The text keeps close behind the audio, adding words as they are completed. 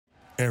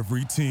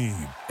Every team,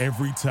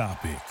 every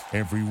topic,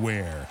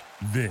 everywhere.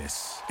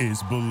 This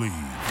is Believe.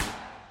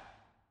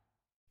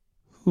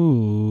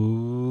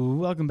 Ooh,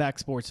 welcome back,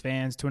 sports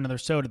fans, to another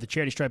SODE, the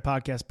Charity Stripe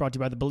podcast brought to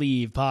you by the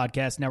Believe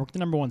Podcast Network, the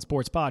number one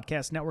sports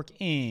podcast network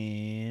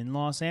in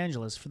Los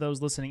Angeles. For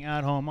those listening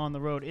at home, on the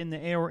road, in the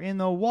air, or in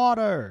the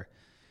water,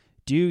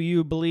 do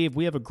you believe?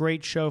 We have a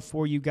great show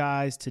for you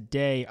guys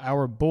today.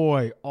 Our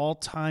boy,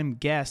 all-time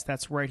guest,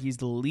 that's right, he's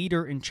the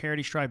leader in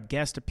Charity Stripe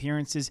guest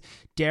appearances.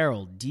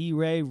 Daryl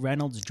D-Ray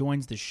Reynolds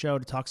joins the show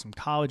to talk some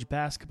college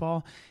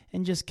basketball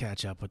and just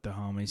catch up with the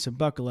homies. So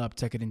buckle up,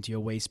 tuck it into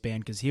your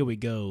waistband, because here we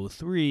go.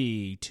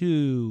 3,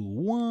 2,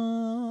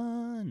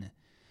 1.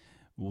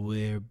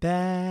 We're back.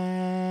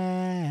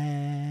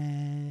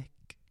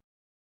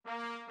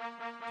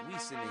 We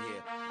sitting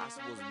here, I'm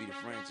supposed to be the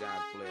franchise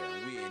player,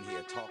 and we in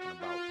here talking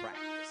about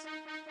practice. 5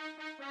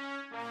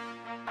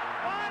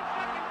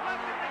 seconds left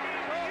in the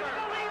game. Do you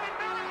believe in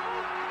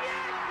miracles?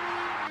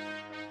 Yes!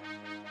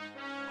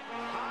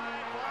 High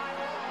fly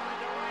ball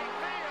into right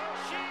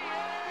field. She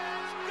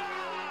is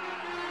gone!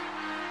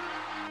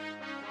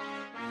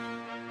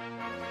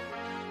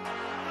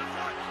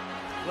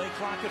 Play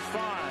clock at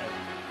 5.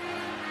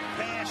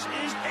 Pass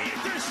is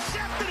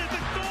intercepted at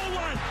the goal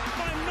line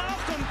by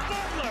Malcolm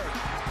Butler.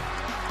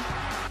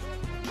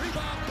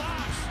 Rebound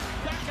box.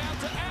 Back out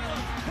to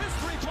Allen. His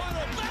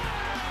three-pointer.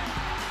 Bang!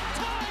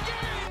 Tie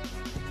game.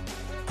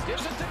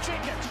 Gives it to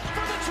Jenkins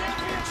for the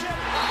championship.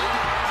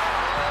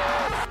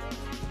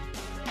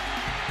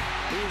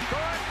 He's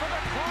going for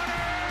the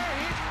corner.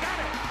 He's got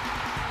it.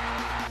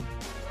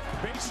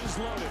 Bases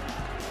loaded.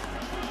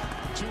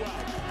 2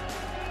 out.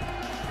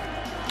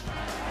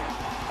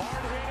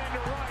 Hard hit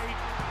into right.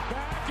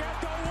 Back at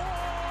the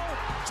wall.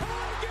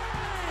 Tie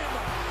game.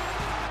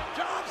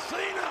 John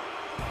Cena.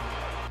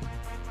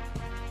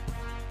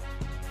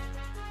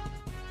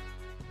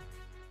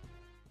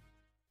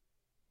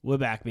 We're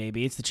back,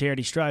 baby. It's the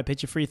Charity Stripe.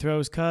 Hit your free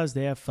throws, cuz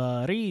they have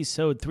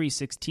SODE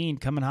 316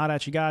 coming hot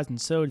at you guys in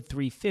SODE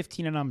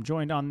 315, and I'm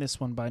joined on this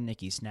one by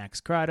Nikki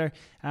Snacks Kreider,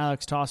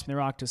 Alex Toss Me the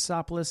Rock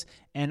Tosopoulos,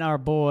 and our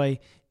boy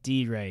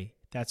D-Ray.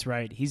 That's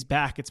right. He's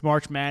back. It's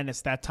March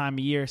Madness, that time of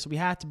year, so we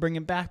had to bring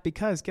him back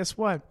because guess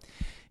what?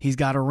 He's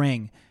got a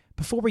ring.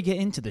 Before we get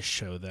into the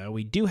show, though,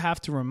 we do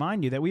have to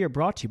remind you that we are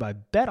brought to you by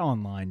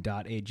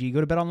betonline.ag.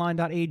 Go to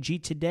betonline.ag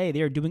today.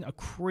 They are doing a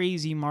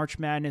crazy March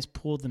Madness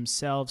pool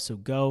themselves, so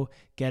go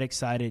get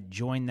excited.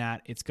 Join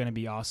that. It's going to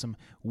be awesome.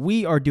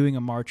 We are doing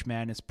a March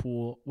Madness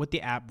pool with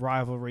the app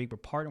Rivalry. We're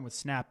partnering with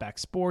Snapback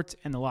Sports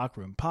and the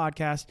Locker Room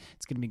Podcast.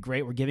 It's going to be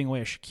great. We're giving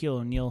away a Shaquille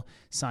O'Neal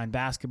signed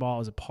basketball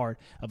as a part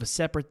of a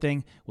separate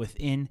thing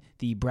within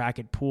the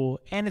bracket pool,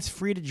 and it's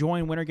free to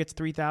join. Winner gets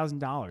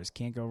 $3,000.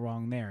 Can't go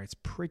wrong there. It's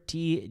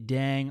pretty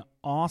dang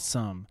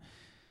awesome.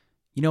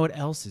 You know what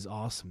else is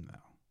awesome, though?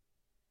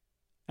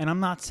 And I'm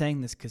not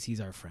saying this because he's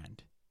our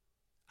friend.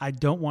 I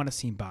don't want to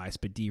seem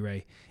biased, but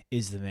D-Ray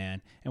is the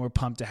man, and we're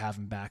pumped to have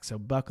him back. So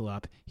buckle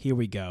up. Here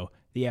we go.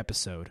 The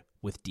episode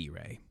with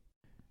D-Ray.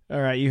 All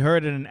right, you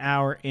heard it in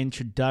our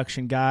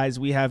introduction, guys.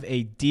 We have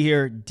a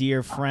dear,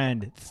 dear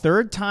friend,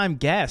 third-time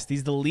guest.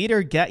 He's the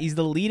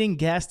leading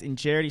guest in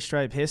Charity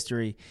Stripe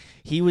history.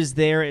 He was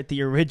there at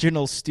the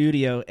original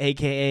studio,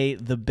 a.k.a.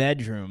 the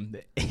bedroom.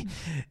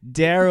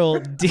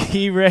 Daryl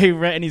D-Ray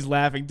Reynolds, and he's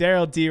laughing.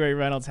 Daryl D-Ray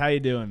Reynolds, how you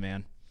doing,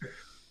 man?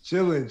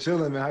 Chilling,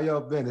 man. How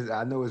y'all been?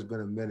 I know it's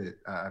been a minute.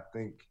 I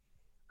think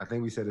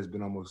we said it's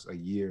been almost a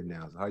year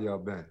now. So how y'all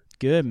been?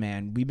 Good,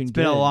 man. We've been It's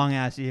been a long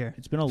ass year.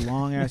 It's been a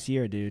long ass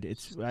year, dude.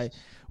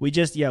 We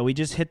just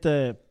hit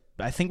the.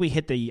 I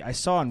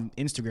saw on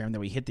Instagram that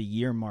we hit the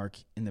year mark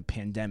in the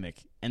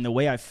pandemic, and the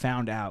way I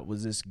found out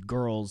was this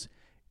girl's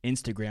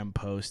Instagram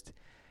post,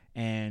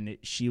 and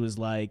she was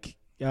like,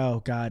 "Oh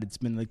God, it's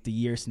been like the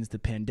year since the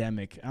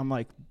pandemic." I'm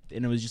like,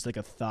 and it was just like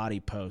a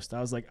thoughty post.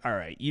 I was like, all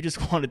right, you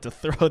just wanted to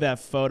throw that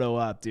photo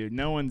up, dude.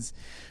 No one,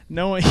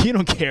 you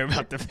don't care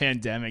about the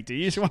pandemic, dude.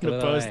 You just want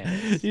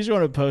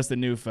to post a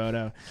new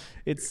photo.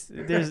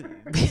 There's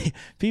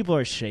people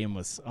are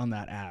shameless on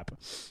that app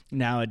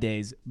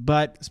nowadays.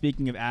 But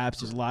speaking of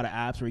apps, there's a lot of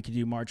apps where you can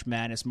do March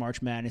Madness.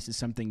 March Madness is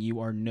something you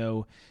are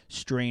no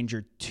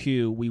stranger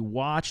to. We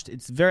watched.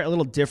 It's a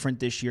little different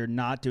this year,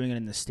 not doing it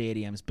in the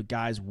stadiums, but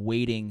guys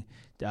waiting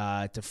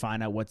to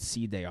find out what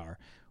seed they are.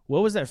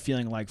 What was that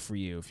feeling like for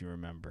you, if you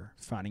remember,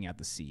 finding out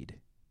the seed?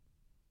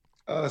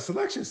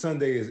 Selection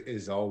Sunday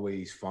is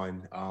always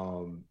fun.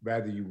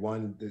 Whether you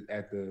won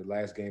at the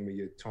last game of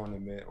your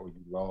tournament or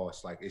you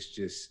lost, like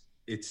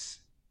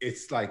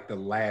it's like the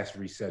last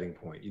resetting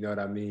point. You know what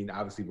I mean?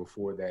 Obviously,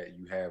 before that,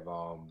 you have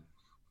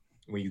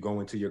when you go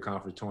into your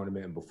conference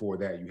tournament, and before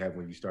that, you have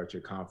when you start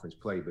your conference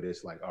play. But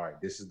it's like, all right,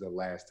 this is the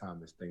last time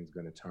this thing's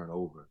going to turn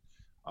over.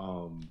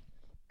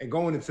 And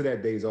going into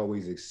that day is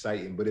always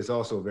exciting, but it's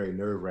also very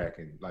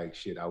nerve-wracking. Like,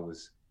 shit,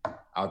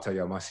 I'll tell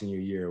y'all, my senior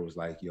year was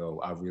like, yo,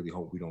 I really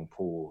hope we don't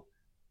pull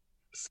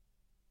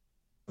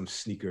some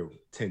sneaker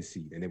 10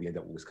 seed and then we end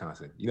up with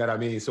Wisconsin. You know what I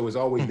mean? So it's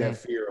always that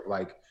fear of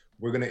like,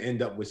 we're going to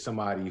end up with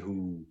somebody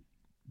who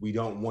we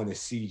don't want to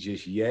see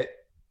just yet.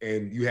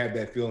 and you have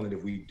that feeling that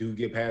if we do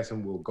get past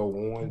them, we'll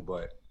go on.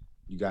 But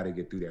you got to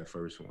get through that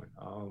first one.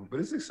 But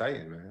it's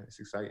exciting, man. It's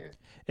exciting.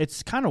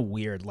 It's kind of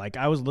weird. Like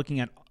I was looking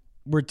at,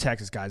 we're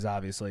Texas guys,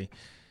 obviously,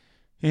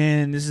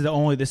 and this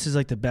is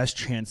like the best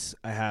chance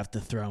I have to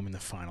throw them in the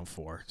Final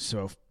Four.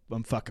 So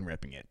I'm fucking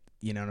ripping it.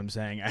 You know what I'm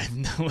saying? I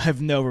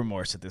have no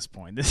remorse at this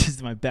point. This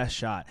is my best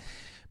shot.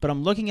 But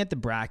I'm looking at the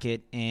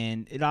bracket,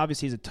 and it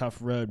obviously is a tough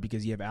road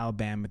because you have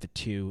Alabama at the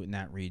 2 in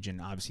that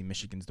region. Obviously,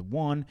 Michigan's the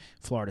 1.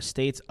 Florida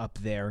State's up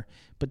there.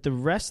 But the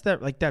rest,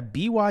 that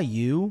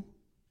BYU,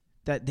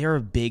 that they're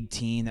a big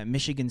team. That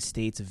Michigan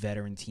State's a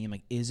veteran team.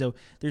 Like Izzo,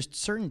 there's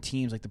certain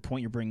teams, like the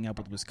point you're bringing up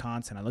with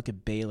Wisconsin. I look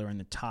at Baylor in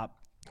the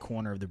top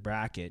corner of the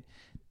bracket.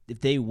 If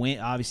they win,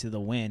 obviously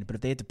they'll win. But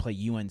if they have to play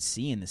UNC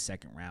in the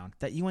second round,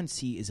 that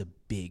UNC is a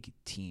big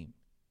team.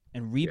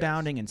 And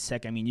rebounding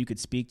and you could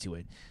speak to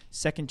it.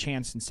 Second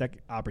chance and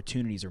second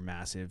opportunities are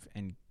massive,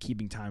 and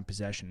keeping time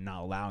possession and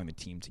not allowing the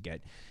team to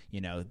get,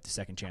 the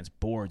second chance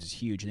boards is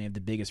huge. And they have the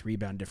biggest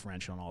rebound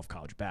differential in all of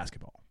college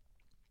basketball.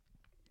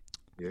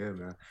 Yeah,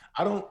 man.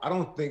 I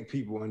don't think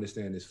people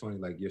understand. It's funny,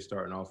 like you're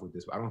starting off with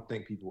this, but I don't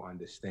think people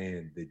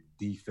understand the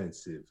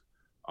defensive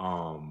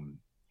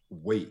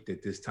weight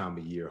that this time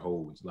of year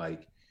holds.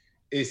 Like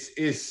it's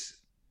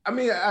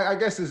I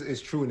guess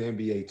it's true in the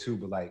NBA too,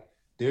 but like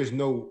there's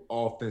no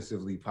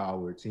offensively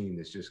powered team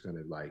that's just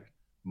gonna like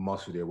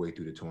muscle their way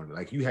through the tournament.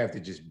 Like you have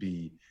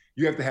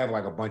to have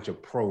like a bunch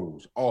of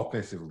pros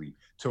offensively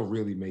to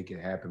really make it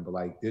happen. But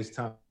like this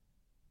time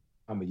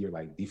of year,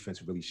 like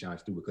defense really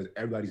shines through because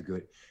everybody's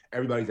good,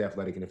 everybody's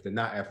athletic, and if they're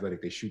not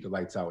athletic, they shoot the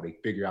lights out. They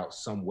figure out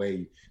some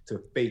way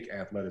to fake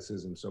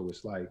athleticism. So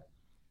it's like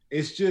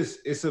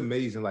it's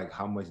amazing like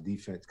how much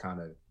defense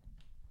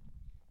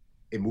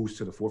it moves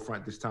to the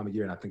forefront this time of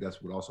year. And I think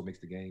that's what also makes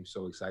the game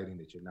so exciting,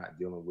 that you're not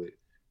dealing with,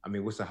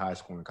 what's the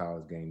highest scoring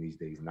college game these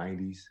days?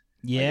 90s?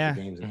 Yeah. Like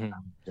the games in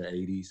the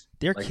 80s.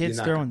 Their kids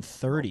throwing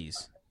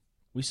 30s.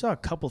 We saw a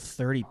couple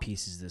 30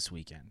 pieces this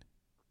weekend.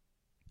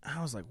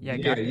 I was like, yeah,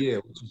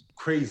 which is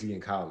crazy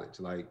in college.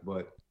 Like,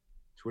 but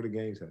it's where the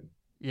game's heading.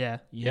 Yeah,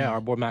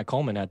 our boy Matt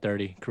Coleman had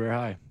 30, career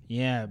high.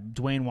 Yeah,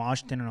 Dwayne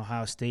Washington in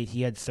Ohio State,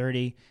 he had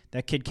 30.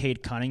 That kid,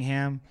 Cade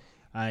Cunningham,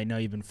 I know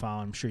you've been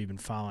following. I'm sure you've been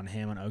following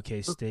him on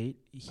OK State.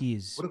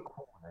 He's what a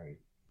cool name.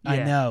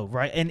 I know,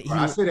 right? And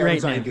I say that every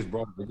time he gets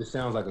brought up. It just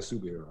sounds like a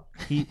superhero.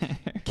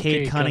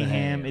 Cade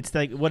Cunningham. It's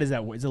like, what is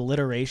that? Is it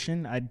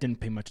alliteration? I didn't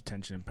pay much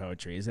attention in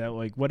poetry. Is that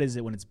like, what is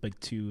it when it's like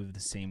two of the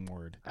same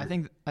word? I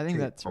think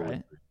that's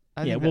right.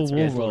 We'll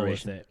roll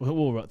with it.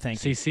 We'll roll.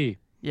 Thank you. CC.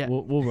 Yeah,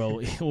 we'll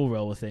roll. We'll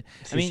roll with it.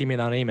 CC me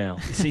on email.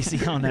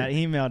 CC on that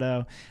email,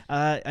 though.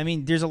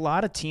 There's a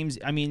lot of teams.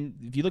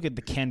 If you look at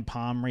the Ken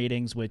Palm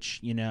ratings,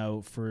 which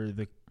for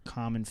the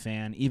common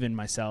fan, even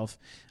myself,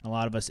 a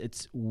lot of us,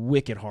 it's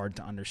wicked hard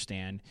to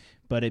understand.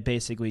 But it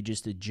basically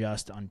just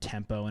adjusts on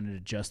tempo and it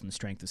adjusts on the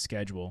strength of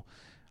schedule.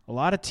 A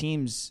lot of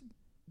teams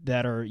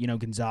that are,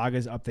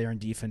 Gonzaga's up there in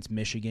defense,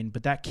 Michigan,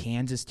 but that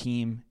Kansas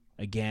team.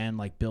 Again,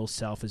 like Bill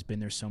Self has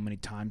been there so many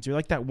times. They're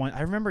like that one.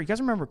 You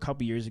guys remember a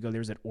couple years ago, there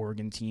was that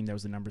Oregon team that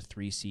was the number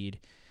 3 seed.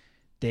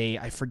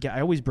 I forget.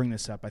 I always bring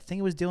this up. I think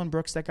it was Dylan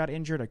Brooks that got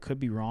injured. I could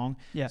be wrong.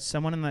 Yeah.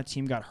 Someone on that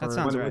team got hurt. That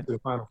sounds right. Went to the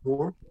Final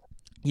Four?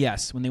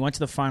 Yes, when they went to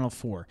the Final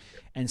Four.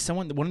 And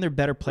one of their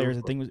better players,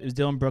 I think it was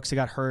Dylan Brooks, that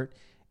got hurt,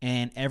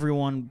 and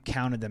everyone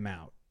counted them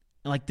out.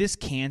 Like this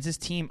Kansas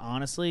team,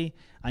 honestly,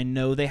 I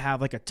know they have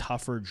like a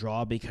tougher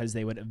draw because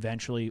they would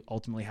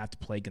ultimately have to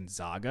play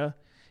Gonzaga.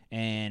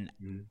 And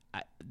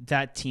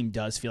that team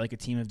does feel like a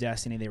team of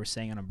destiny. They were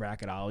saying on a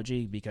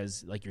bracketology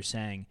because, like you're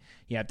saying,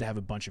 you have to have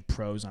a bunch of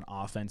pros on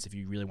offense if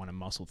you really want to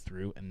muscle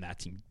through, and that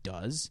team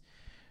does.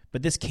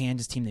 But this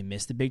Kansas team, they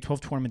missed the Big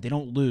 12 tournament. They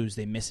don't lose.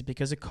 They miss it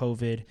because of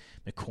COVID.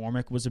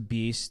 McCormick was a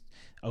beast.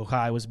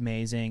 Ohio was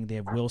amazing. They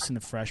have Wilson, the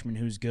freshman,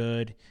 who's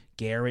good.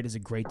 Garrett is a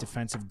great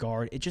defensive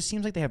guard. It just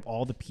seems like they have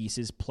all the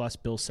pieces plus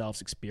Bill Self's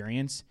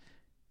experience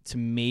to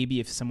maybe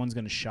if someone's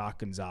going to shock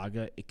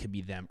Gonzaga, it could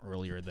be them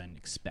earlier than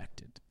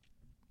expected.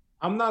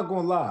 I'm not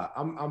gonna lie.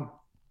 I'm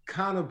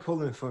kind of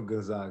pulling for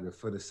Gonzaga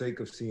for the sake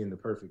of seeing the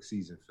perfect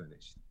season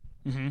finished.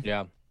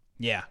 Mm-hmm.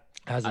 Yeah.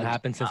 Hasn't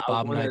happened since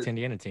Bob Knight's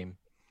Indiana team.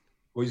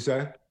 What you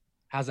say?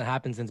 Hasn't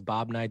happened since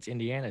Bob Knight's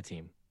Indiana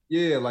team.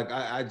 Yeah, like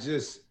I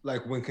just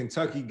like when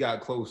Kentucky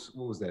got close.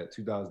 What was that?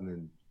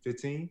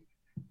 2015.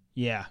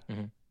 Yeah.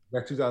 Mm-hmm.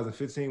 That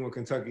 2015 when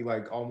Kentucky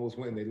like almost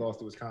went and they lost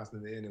to Wisconsin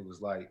in the end. It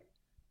was like.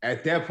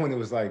 At that point, it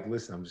was like,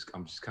 listen,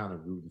 I'm just kind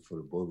of rooting for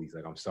the bullies.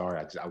 Like, I'm sorry,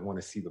 I want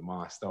to see the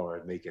Monster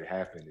and make it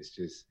happen. It's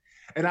just,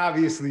 and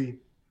obviously,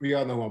 we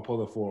all know who I'm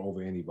pulling for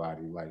over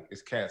anybody. Like,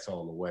 it's cats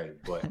all the way.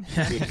 But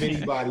if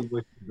anybody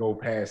would go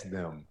past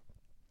them,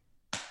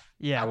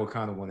 I would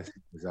kind of want to see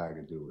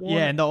Gonzaga do it.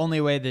 Yeah, and the only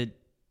way that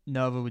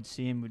Nova would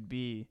see him would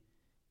be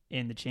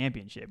in the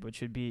championship, which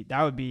would be,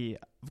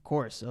 of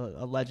course,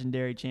 a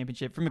legendary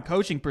championship. From a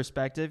coaching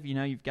perspective,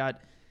 you've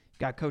got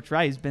Coach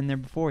Wright, who's been there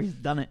before, he's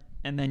done it.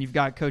 And then you've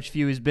got Coach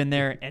Few, who's been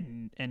there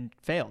and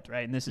failed,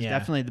 right? And this is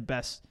definitely the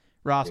best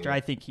roster I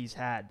think he's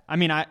had.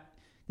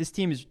 This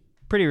team is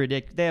pretty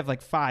ridiculous. They have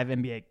like 5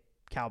 NBA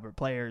caliber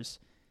players,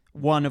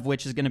 one of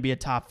which is going to be a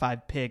top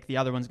 5 pick. The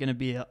other one's going to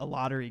be a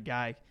lottery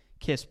guy.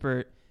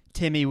 Kispert,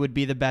 Timmy would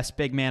be the best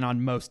big man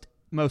on most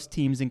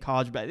teams in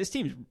college, but this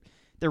team's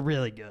they're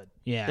really good.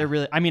 Yeah, they're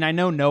really. I mean, I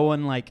know no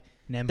one like.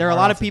 There are a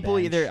lot of people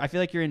either. I feel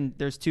like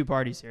there's two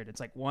parties here. It's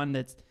like one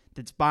that's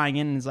buying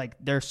in and is like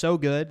they're so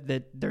good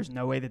that there's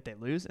no way that they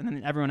lose, and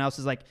then everyone else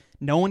is like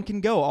no one can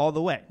go all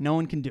the way. No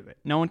one can do it.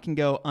 No one can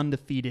go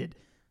undefeated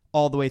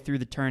all the way through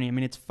the tourney. I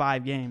mean, it's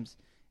 5 games,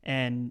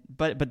 and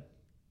but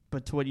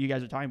to what you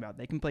guys are talking about,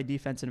 they can play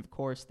defense, and of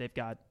course they've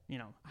got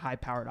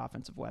high-powered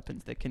offensive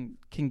weapons that can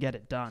get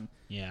it done.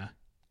 Yeah,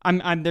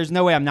 I'm there's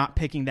no way I'm not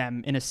picking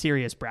them in a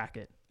serious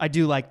bracket. I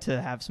do like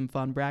to have some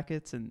fun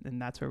brackets, and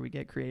that's where we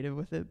get creative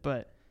with it.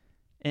 But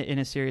in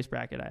a serious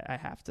bracket, I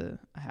have to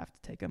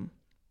take them.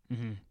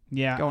 Mm-hmm.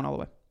 Yeah, going all the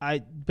way.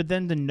 But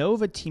then the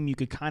Nova team, you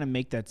could kind of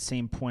make that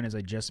same point as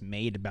I just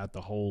made about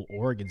the whole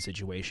Oregon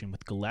situation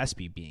with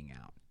Gillespie being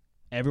out.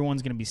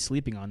 Everyone's going to be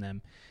sleeping on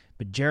them,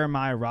 but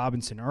Jeremiah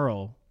Robinson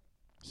Earl,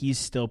 he's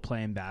still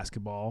playing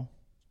basketball.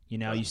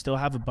 You still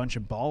have a bunch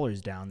of ballers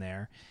down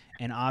there,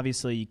 and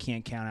obviously you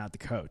can't count out the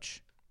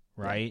coach,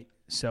 right? Yeah.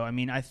 So I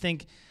mean, I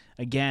think.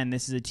 Again,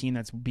 this is a team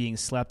that's being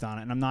slept on.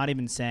 And I'm not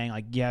even saying,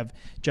 like, you have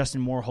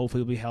Justin Moore,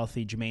 hopefully will be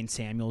healthy. Jermaine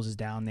Samuels is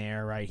down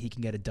there, right? He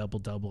can get a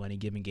double-double any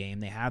given game.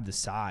 They have the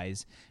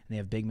size, and they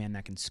have big men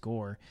that can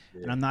score.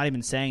 Yeah. And I'm not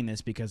even saying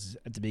this because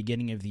at the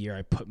beginning of the year,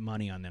 I put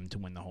money on them to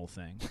win the whole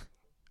thing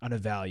on a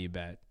value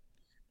bet.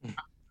 I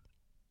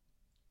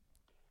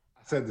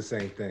said the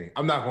same thing.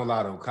 I'm not going to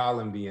lie, though.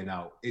 Colin being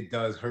out, it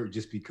does hurt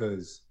just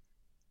because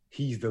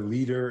he's the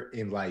leader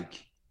in,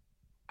 like,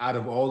 out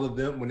of all of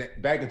them,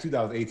 back in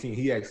 2018,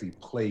 he actually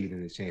played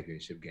in the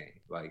championship game.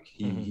 Like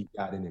he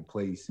got in and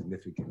played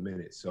significant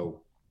minutes.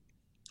 So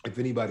if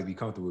anybody be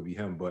comfortable, it would be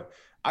him. But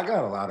I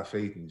got a lot of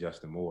faith in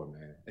Justin Moore,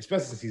 man.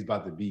 Especially since it's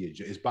about to be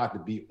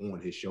on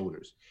his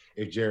shoulders.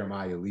 If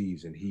Jeremiah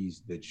leaves and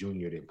he's the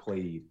junior that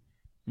played,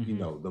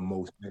 the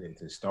most minutes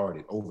and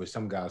started over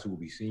some guys who will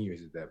be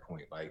seniors at that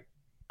point. Like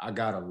I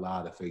got a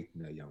lot of faith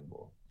in that young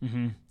boy.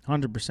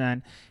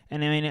 100%.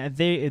 And I mean,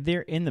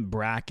 they're in the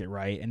bracket,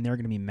 right? And they're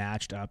going to be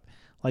matched up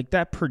like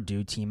that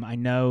Purdue team. I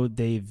know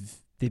they've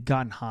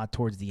gotten hot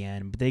towards the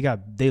end, but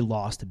they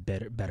lost to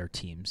better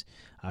teams,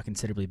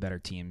 considerably better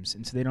teams.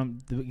 And so they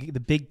don't.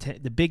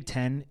 The Big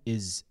Ten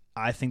is,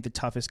 I think, the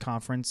toughest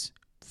conference,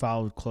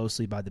 followed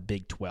closely by the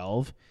Big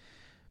 12.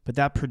 But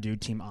that Purdue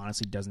team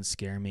honestly doesn't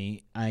scare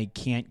me. I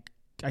can't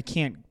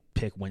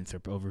pick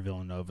Winthrop over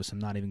Villanova, so I'm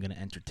not even going to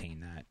entertain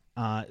that.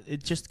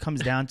 It just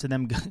comes down to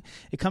them.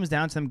 It comes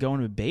down to them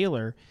going to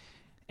Baylor,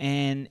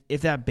 and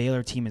if that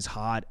Baylor team is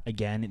hot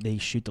again, they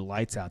shoot the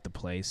lights out the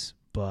place.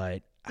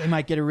 But they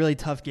might get a really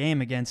tough game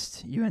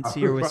against UNC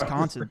or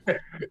Wisconsin.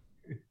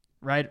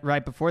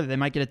 Right before that, they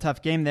might get a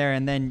tough game there,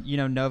 and then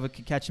Nova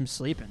could catch them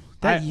sleeping.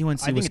 That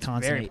UNC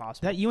Wisconsin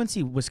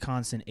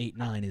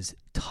 8-9 is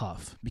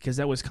tough because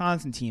that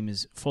Wisconsin team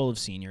is full of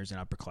seniors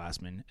and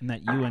upperclassmen, and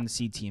that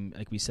UNC team,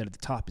 like we said at the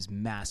top, is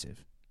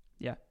massive.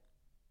 Yeah,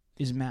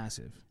 is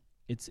massive.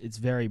 It's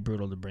very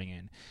brutal to bring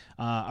in.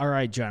 All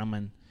right,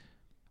 gentlemen.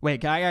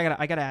 Wait,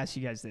 I gotta ask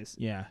you guys this.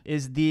 Yeah,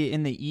 is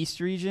in the East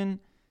region?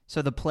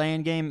 So the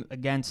play-in game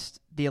against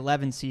the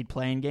 11 seed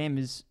play-in game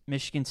is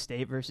Michigan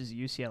State versus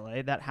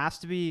UCLA. That has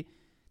to be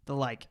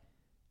the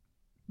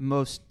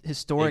most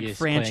historic biggest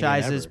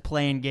franchises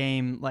play-in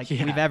game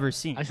we've ever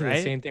seen. I said right?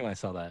 the same thing when I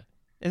saw that.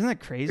 Isn't that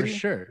crazy? For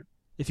sure.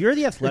 If you're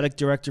the athletic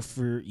director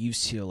for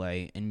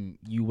UCLA and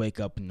you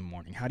wake up in the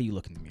morning, how do you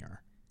look in the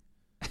mirror?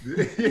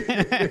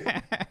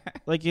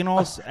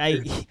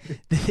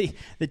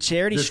 The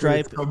charity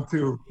stripe.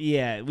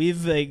 Yeah,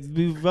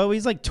 we've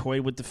always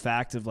toyed with the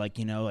fact of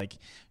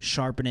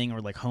sharpening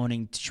or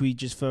honing. Should we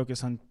just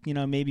focus on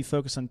maybe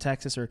focus on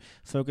Texas or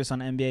focus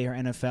on NBA or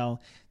NFL?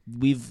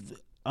 We've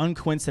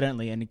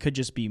uncoincidentally, and it could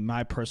just be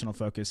my personal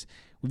focus,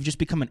 we've just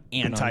become an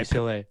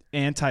anti-Pac-12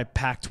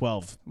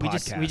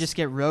 podcast. We just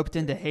get roped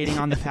into hating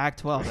on the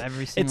Pac-12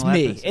 every single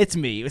episode. It's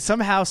me.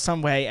 Somehow,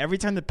 some way, every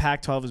time the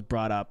Pac-12 is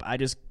brought up, I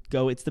just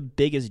go, it's the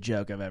biggest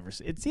joke I've ever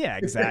seen.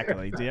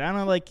 Exactly, dude. I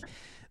don't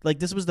know,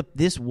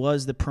 this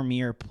was the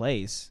premier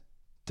place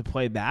to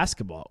play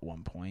basketball at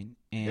one point,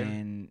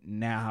 and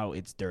now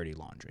it's dirty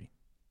laundry.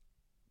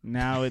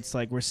 Now it's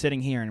we're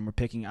sitting here and we're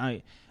picking.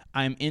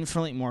 I'm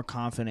infinitely more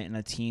confident in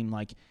a team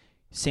like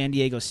San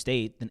Diego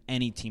State than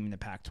any team in the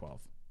Pac-12.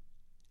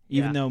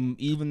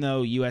 Even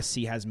though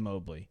USC has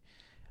Mobley.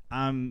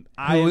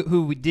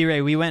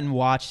 D-Ray, we went and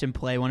watched him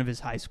play one of his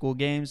high school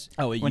games.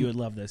 Oh, you would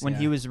love this. When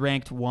he was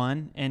ranked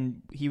 1,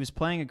 and he was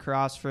playing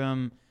across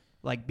from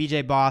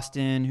BJ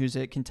Boston, who's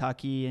at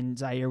Kentucky, and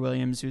Zaire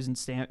Williams, who's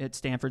at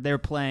Stanford. They were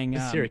playing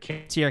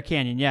Sierra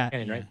Canyon,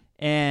 right?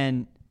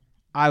 And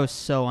I was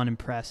so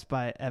unimpressed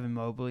by Evan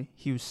Mobley.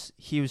 He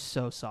was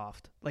so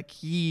soft.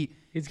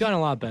 He's gotten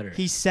a lot better.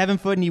 He's 7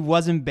 foot and he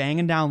wasn't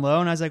banging down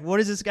low. And I was like, what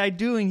is this guy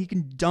doing? He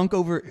can dunk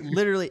over,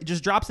 literally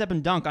just drop, step,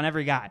 and dunk on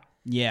every guy.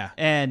 Yeah.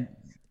 And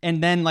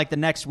then the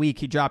next week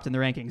he dropped in the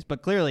rankings.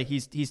 But clearly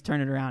he's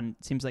turned it around.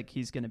 It seems like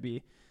he's going to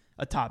be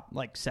a top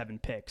 7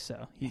 pick.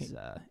 So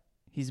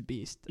He's a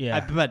beast.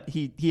 Yeah. But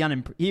he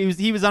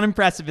was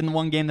unimpressive in the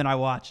one game that I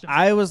watched.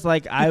 I was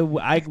like, I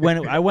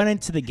went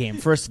into the game.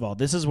 First of all,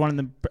 this is one of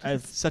the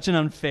such an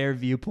unfair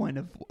viewpoint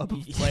of a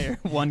player.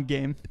 One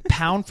game,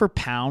 pound for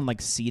pound,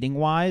 like seating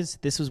wise,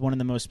 this was one of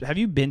the most. Have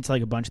you been to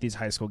like a bunch of these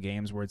high school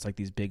games where it's like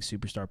these big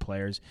superstar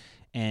players,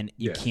 and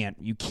you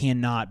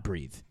cannot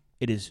breathe.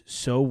 It is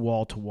so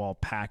wall to wall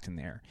packed in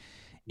there.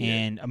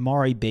 And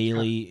Amari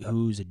Bailey,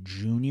 who's a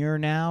junior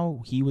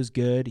now, he was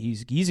good.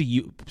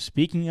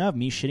 Speaking of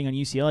me shitting on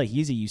UCLA,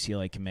 he's a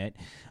UCLA commit.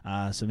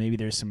 So maybe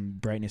there's some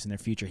brightness in their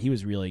future. He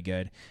was really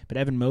good. But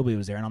Evan Mobley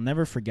was there, and I'll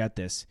never forget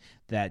this,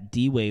 that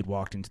D. Wade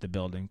walked into the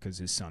building because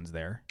his son's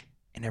there.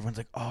 And everyone's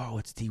like, oh,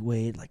 it's D.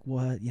 Wade. Like,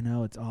 what? You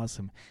know, it's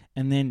awesome.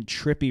 And then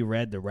Trippie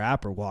Redd, the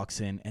rapper, walks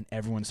in, and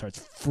everyone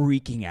starts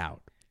freaking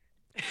out.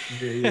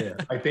 Yeah.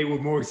 Like they were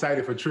more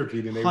excited for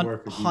Trippie than they were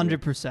for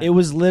 100%. It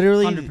was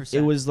literally 100%. It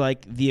was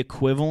like the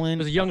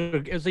equivalent.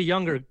 It was a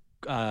younger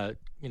high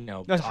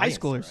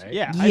schoolers. Right?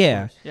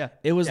 Yeah. Yeah.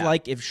 It was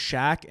like if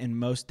Shaq and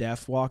Mos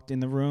Def walked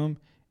in the room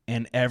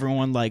and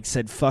everyone like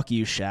said, fuck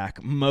you,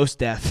 Shaq. Mos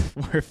Def,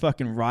 we're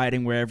fucking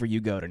riding wherever you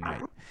go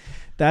tonight.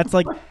 That's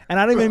like, and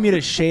I don't even mean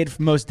to shade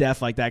Mos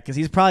Def like that because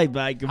he's probably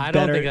like I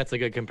don't think that's a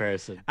good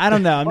comparison. I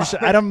don't know.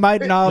 My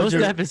knowledge.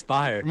 Mos Def is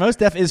fire. Mos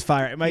Def is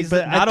fire. He's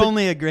not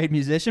only a great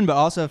musician, but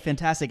also a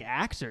fantastic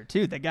actor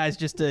too. That guy's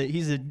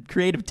he's a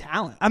creative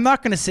talent. I'm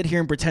not going to sit here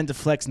and pretend to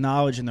flex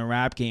knowledge in the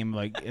rap game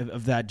like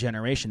of that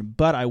generation,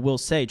 but I will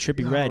say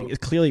Trippie Redd is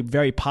clearly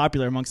very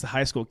popular amongst the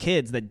high school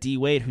kids. That D.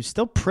 Wade, who's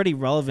still pretty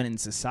relevant in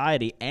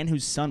society and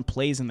whose son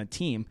plays in the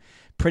team,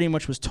 pretty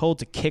much was told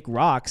to kick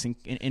rocks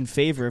in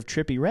favor of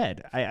Trippie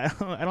Redd. I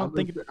don't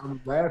think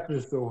I'm laughing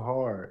so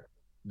hard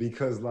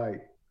because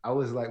like I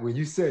was like when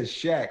you said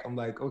Shaq, I'm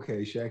like,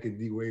 okay, Shaq and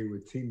D Wade were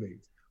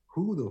teammates.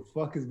 Who the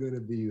fuck is gonna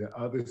be the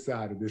other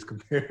side of this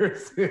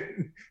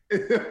comparison?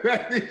 The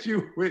fact that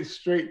you went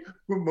straight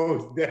for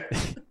Mos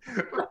Def.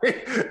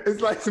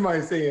 It's like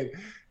somebody saying,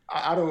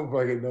 I don't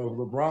fucking know,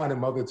 LeBron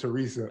and Mother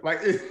Teresa.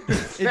 Like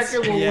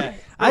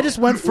I just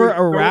went for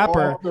a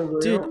rapper,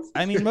 dude.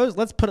 I mean,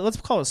 let's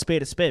call a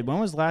spade a spade. When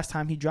was the last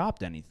time he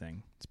dropped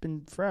anything? It's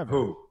been forever.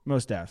 Who?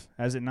 Mos Def,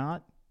 has it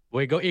not?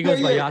 He goes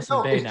by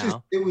Yasin Bey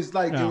now. It was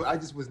like I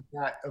just was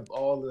not of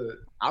all the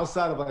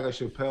outside of like a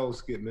Chappelle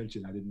skit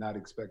mention. I did not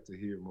expect to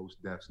hear Mos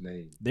Def's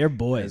name. They're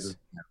boys.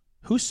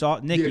 Who saw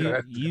Nick?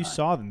 You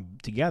saw them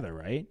together,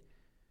 right?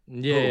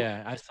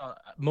 Yeah, I saw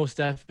Mos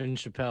Def and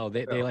Chappelle.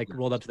 They like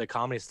rolled up to the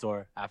Comedy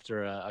Store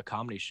after a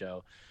comedy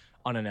show,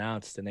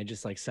 unannounced, and they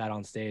just like sat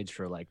on stage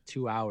for like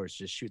 2 hours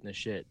just shooting the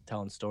shit,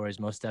 telling stories.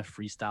 Mos Def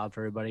freestyled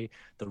for everybody.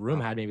 The room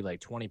had maybe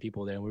like 20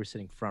 people there, and we were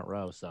sitting front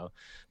row. So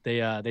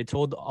they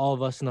told all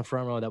of us in the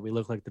front row that we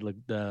looked like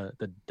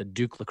the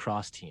Duke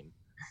lacrosse team.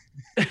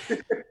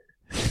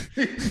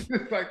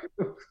 Like,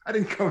 I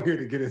didn't come here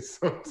to get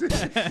insulted.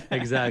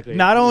 Exactly. It's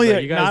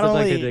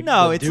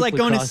like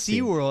going to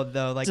SeaWorld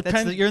though. Like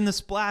you're in the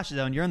splash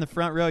zone. You're in the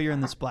front row. You're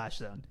in the splash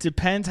zone.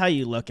 Depends how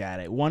you look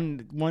at it.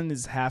 One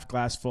is half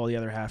glass full, the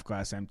other half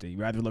glass empty. You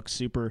rather look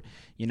super,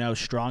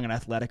 strong and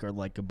athletic, or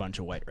like a bunch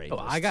of white rapists.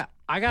 Oh,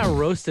 I got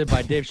roasted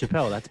by Dave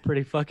Chappelle. That's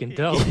pretty fucking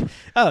dope.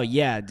 Oh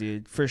yeah,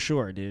 dude, for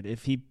sure, dude.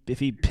 If he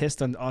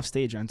pissed off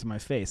stage onto my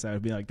face, I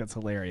would be like, that's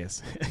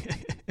hilarious.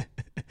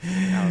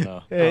 I don't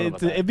know.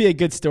 It'd be a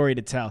good story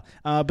to tell.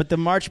 But the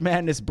March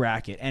Madness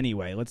bracket.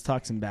 Anyway, let's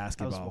talk some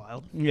basketball. That was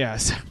wild.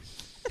 Yes.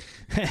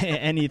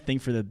 Anything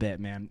for the bit,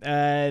 man.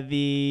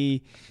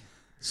 The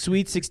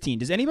Sweet 16.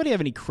 Does anybody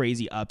have any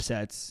crazy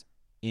upsets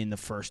in the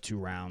first two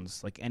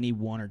rounds? Like any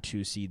one or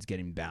two seeds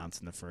getting bounced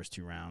in the first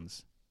two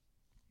rounds?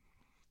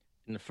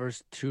 In the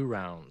first two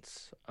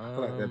rounds. I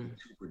feel like that's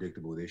too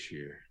predictable this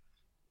year.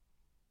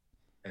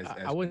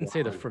 I wouldn't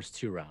say the first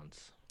two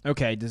rounds.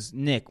 Okay,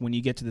 Nick, when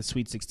you get to the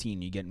Sweet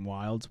 16, you getting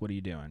wilds? What are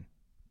you doing?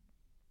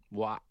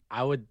 Well,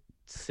 I would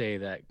say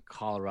that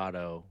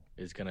Colorado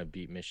is going to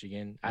beat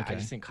Michigan. Okay. I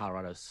just think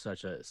Colorado is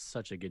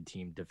such a good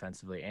team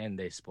defensively, and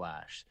they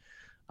splash.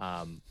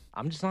 I'm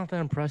just not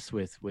that impressed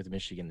with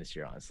Michigan this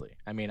year, honestly.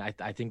 I mean,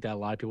 I think that a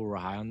lot of people were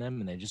high on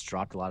them, and they just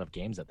dropped a lot of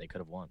games that they could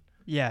have won.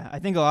 Yeah, I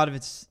think a lot of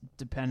it's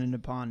dependent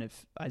upon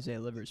if Isaiah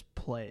Livers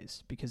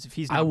plays, because if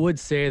he's not, I would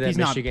say that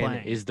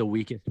Michigan is the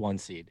weakest one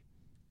seed.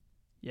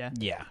 Yeah.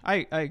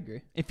 I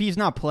agree. If he's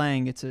not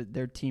playing,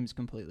 their team's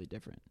completely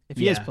different. If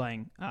he is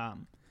playing,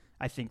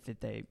 I think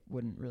that they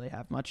wouldn't really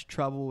have much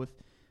trouble with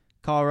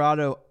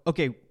Colorado.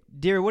 Okay,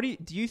 Deer,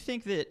 do you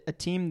think that a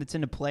team that's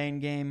in a playing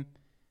game,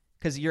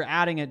 because you're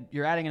adding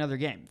another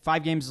game.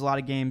 5 games is a lot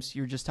of games.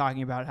 You're just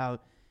talking about how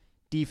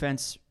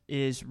defense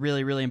is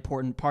really, really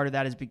important. Part of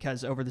that is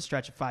because over the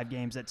stretch of 5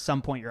 games, at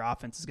some point your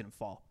offense is going to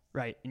fall,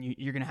 right? And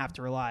you're going to have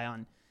to rely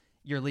on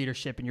your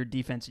leadership and your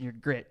defense and your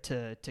grit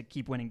to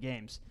keep winning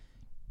games.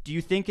 Do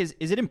you think is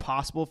it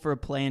impossible for a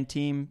play-in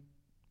team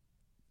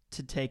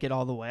to take it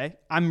all the way?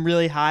 I'm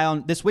really high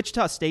on this.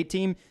 Wichita State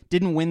team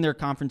didn't win their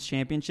conference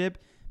championship,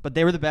 but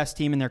they were the best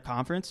team in their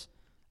conference.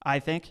 I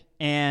think,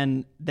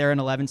 and they're an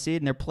 11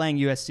 seed, and they're playing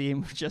USC,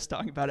 and we're just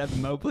talking about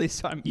Evan Mobley.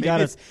 So maybe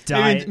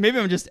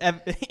I'm just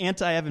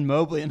anti Evan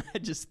Mobley, and I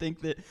just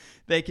think that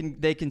they can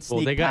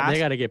sneak past. They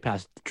got to get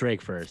past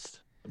Drake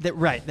first.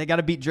 Right, they got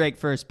to beat Drake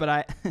first.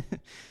 But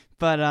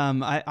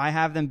I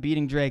have them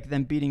beating Drake,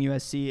 then beating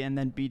USC, and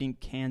then beating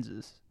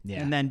Kansas,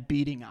 and then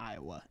beating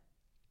Iowa.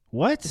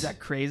 What? Is that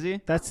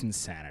crazy? That's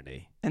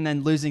insanity. And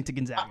then losing to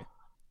Gonzaga.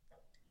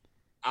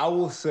 I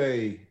will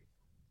say,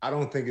 I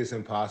don't think it's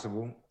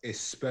impossible,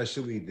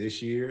 especially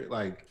this year.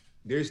 Like,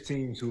 there's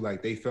teams who,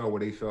 like, they fell where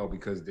they fell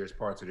because there's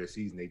parts of their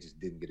season they just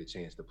didn't get a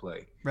chance to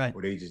play, right?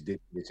 Or they just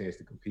didn't get a chance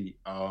to compete.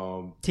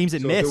 Teams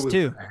that missed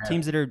too.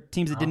 Teams that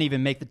didn't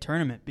even make the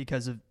tournament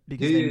because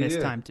they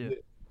missed time too.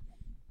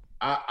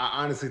 I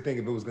honestly think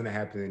if it was going to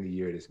happen in the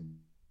year, this would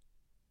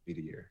be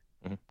the year.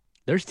 Mm-hmm.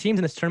 There's teams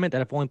in this tournament that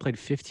have only played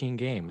 15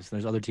 games.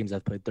 There's other teams that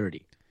have played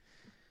 30.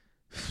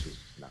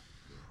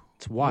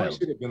 It's wild. That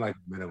should have been like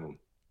minimum.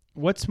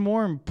 What's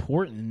more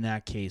important in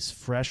that case,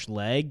 fresh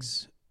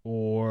legs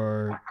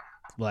or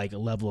like a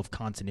level of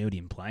continuity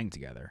in playing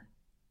together?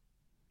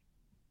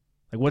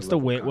 Like, what's the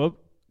weight? Well,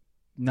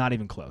 not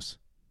even close.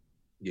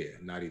 Yeah,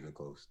 not even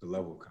close. The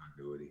level of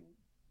continuity.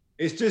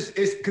 It's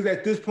because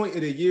at this point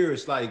of the year,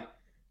 it's like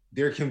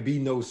there can be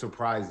no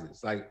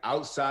surprises. Like,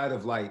 outside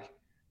of like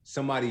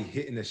somebody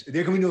hitting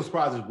there can be no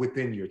surprises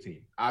within your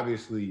team.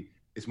 Obviously,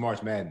 it's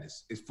March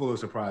Madness. It's full of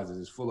surprises.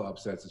 It's full of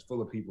upsets. It's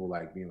full of people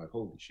like being like,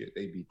 holy shit,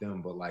 they beat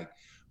them. But like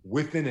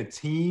within a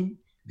team,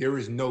 there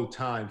is no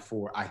time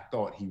for I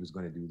thought he was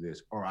going to do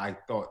this, or I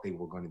thought they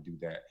were going to do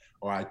that,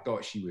 or I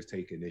thought she was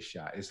taking this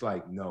shot. It's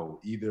like, no,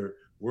 either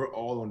we're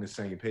all on the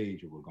same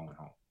page or we're going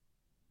home.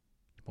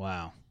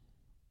 Wow.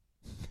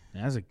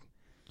 That's a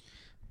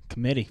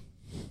committee.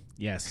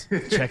 Yes.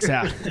 Checks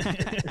out.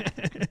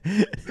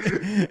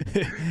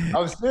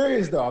 I'm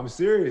serious, though. I'm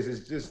serious.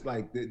 It's just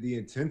like the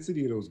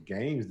intensity of those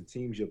games, the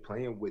teams you're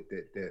playing with,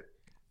 that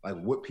like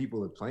what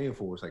people are playing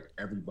for. It's like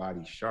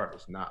everybody's sharp.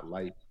 It's not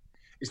like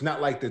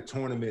the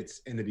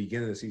tournaments in the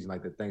beginning of the season,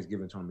 like the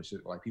Thanksgiving tournament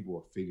shit, like people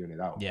are figuring it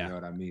out. Yeah. You know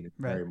what I mean? It's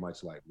right. Very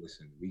much like,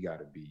 listen,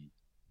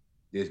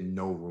 there's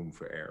no room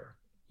for error.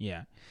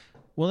 Yeah.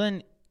 Well,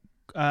 then,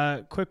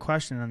 quick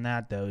question on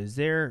that, though. Is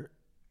there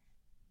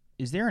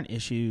an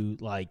issue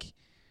like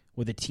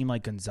with a team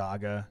like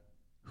Gonzaga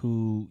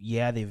who,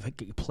 they've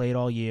played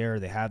all year,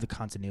 they have the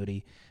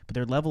continuity, but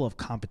their level of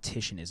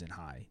competition isn't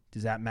high?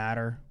 Does that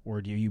matter, or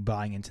are you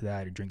buying into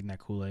that or drinking that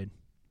Kool-Aid?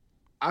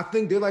 I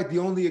think they're like the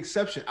only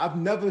exception. I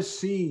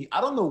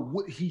don't know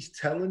what he's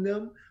telling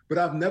them, but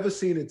I've never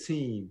seen a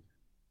team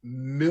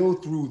mill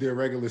through their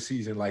regular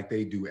season like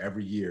they do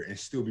every year and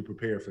still be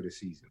prepared for the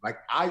season. Like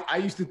I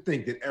used to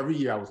think that every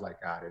year I was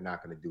like, they're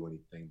not going to do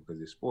anything because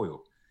they're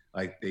spoiled.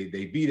 Like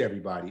they beat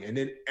everybody. And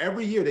then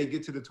every year they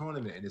get to the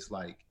tournament and it's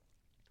like,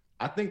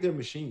 I think they're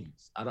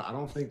machines. I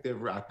think they're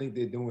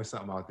doing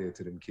something out there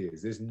to them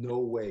kids. There's no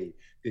way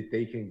that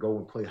they can go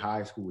and play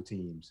high school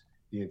teams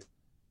the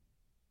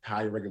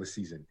entire regular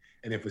season.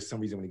 And if for some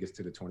reason when it gets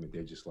to the tournament,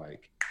 they're just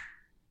like,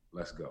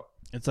 let's go.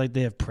 It's like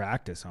they have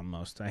practice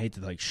almost. I hate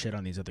to like shit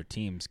on these other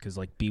teams because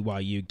like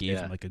BYU gave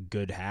them like a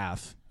good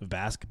half of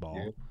basketball.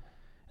 Yeah.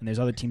 And there's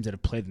other teams that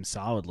have played them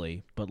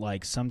solidly, but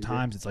like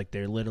sometimes it's like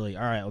they're literally,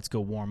 all right, let's go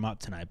warm up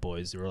tonight,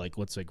 boys. Or like,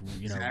 let's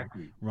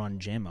run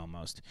gym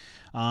almost.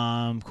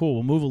 Cool.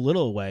 We'll move a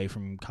little away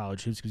from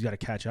college hoops because we got to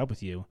catch up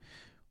with you.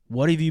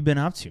 What have you been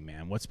up to,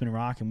 man? What's been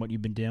rocking? What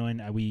you've been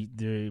doing?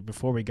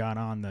 Before we got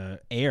on the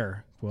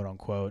air, quote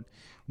unquote,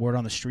 word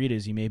on the street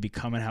is you may be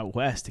coming out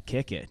west to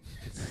kick it.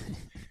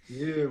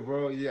 Yeah,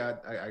 bro. Yeah,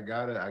 I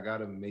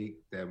gotta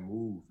make that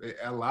move.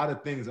 A lot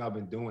of things I've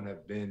been doing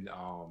have been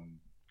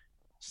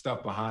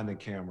stuff behind the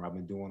camera. I've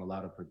been doing a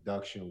lot of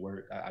production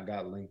work. I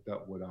got linked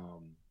up with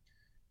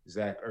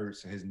Zach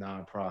Ertz and his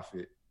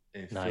nonprofit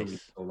in Philly.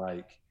 So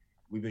like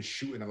we've been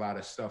shooting a lot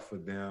of stuff for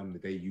them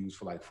that they use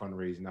for like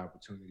fundraising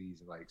opportunities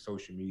and like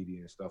social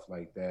media and stuff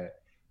like that.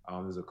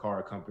 There's a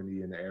car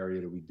company in the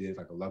area that we did,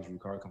 like a luxury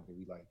car company.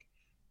 We like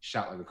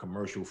shot like a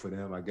commercial for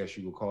them, I guess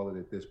you would call it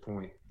at this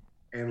point.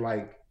 And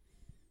like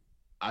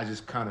I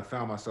just kind of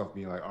found myself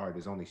being like, all right,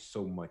 there's only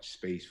so much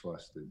space for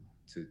us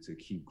to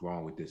keep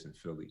growing with this in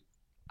Philly.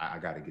 I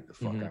got to get the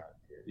fuck out of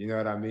here. You know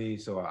what I mean?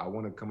 So I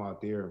want to come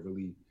out there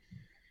and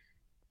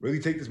really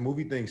take this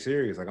movie thing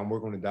serious. Like I'm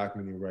working on a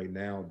documentary right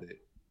now that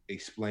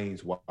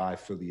explains why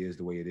Philly is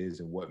the way it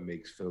is and what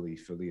makes Philly.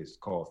 Philly is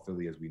called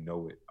Philly as we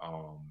know it.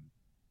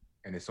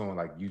 And it's on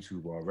like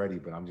YouTube already,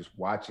 but I'm just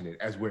watching it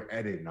as we're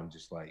editing. I'm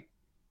just like,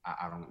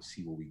 I don't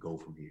see where we go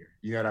from here.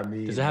 You know what I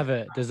mean? Does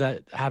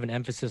that have an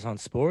emphasis on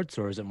sports,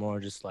 or is it more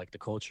just like the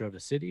culture of the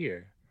city?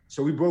 Or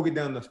so we broke it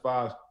down to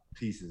 5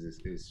 pieces.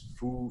 Is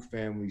food,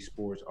 family,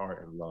 sports,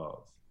 art, and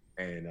love.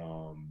 And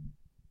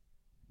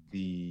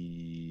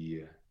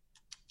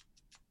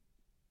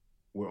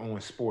we're on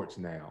sports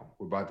now.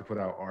 We're about to put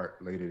out art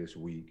later this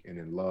week, and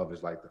then love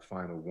is like the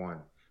final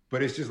one.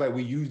 But it's just like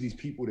we use these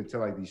people to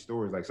tell like these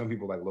stories. Like some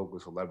people like local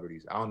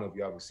celebrities. I don't know if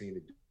y'all ever seen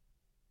it.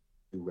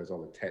 Who has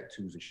all the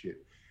tattoos and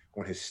shit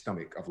on his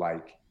stomach of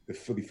like the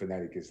Philly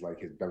Fanatic is like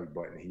his belly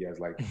button. He has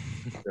like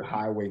the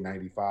Highway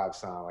 95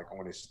 sign like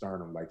on his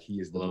sternum. Like he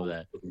is the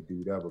most Philly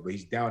dude ever. But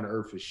he's down to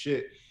earth as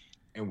shit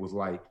and was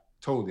like,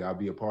 totally, I'll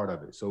be a part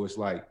of it. So it's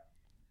like,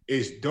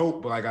 it's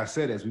dope. But like I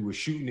said, as we were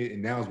shooting it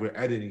and now as we're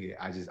editing it,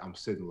 I'm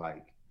sitting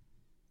like,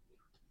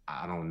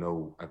 I don't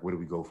know, like where do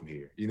we go from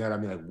here? You know what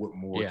I mean? Like what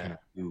more can I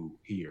do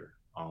here?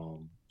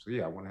 So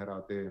yeah, I want to head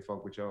out there and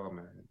fuck with y'all,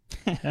 man.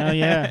 Hell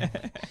yeah.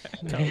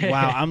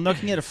 Wow, I'm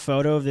looking at a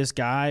photo of this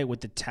guy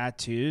with the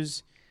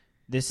tattoos.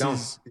 This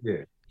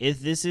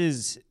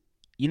is,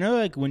 you know,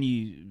 like when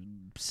you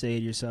say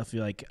to yourself,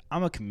 you're like,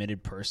 I'm a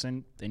committed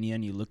person, and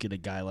then you look at a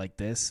guy like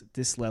this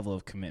level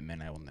of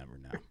commitment, I will never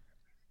know.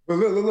 But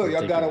look,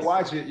 y'all gotta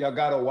watch it. Y'all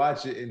gotta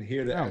watch it and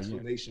hear the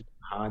explanation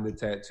behind the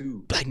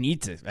tattoo. I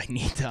need to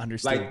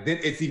understand. Like then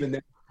it's even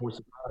that more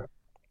surprising.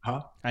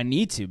 Huh? I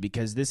need to,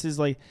 because this is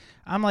like,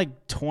 I'm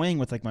like toying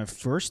with like my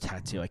first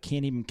tattoo. I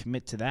can't even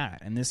commit to that.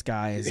 And this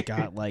guy has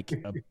got like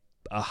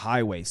a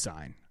highway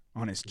sign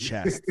on his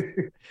chest.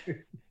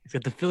 He's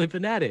got the Philly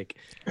Fanatic.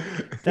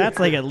 That's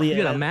like at least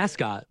a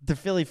mascot. The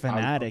Philly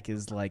Fanatic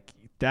is like,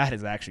 that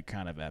is actually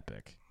kind of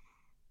epic.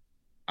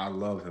 I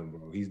love him,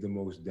 bro. He's the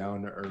most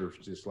down to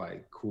earth, just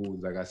like cool.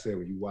 Like I said,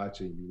 when you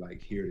watch it, you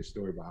like hear the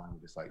story behind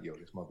it. It's like, yo,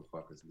 this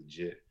motherfucker's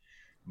legit.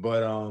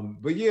 But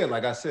yeah,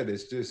 like I said,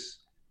 it's just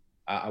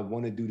I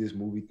want to do this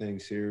movie thing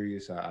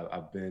serious.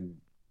 I've been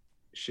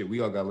shit.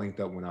 We all got linked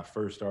up when I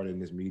first started in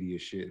this media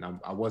shit, and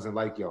I wasn't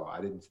like y'all.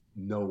 I didn't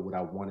know what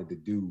I wanted to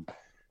do.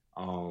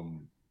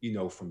 You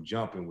know, from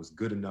jumping was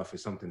good enough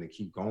as something to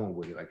keep going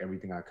with it. Like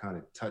everything I kind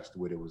of touched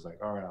with it was like,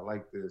 all right, I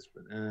like this,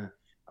 but I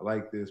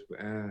like this, but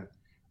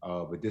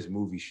but this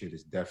movie shit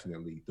is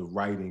definitely the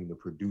writing, the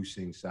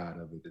producing side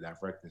of it, the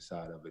directing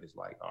side of it is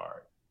like, all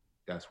right,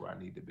 that's where I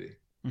need to be.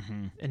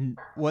 Mm-hmm. And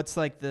what's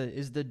like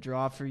is the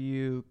draw for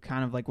you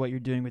kind of like what you're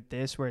doing with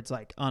this, where it's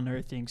like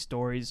unearthing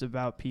stories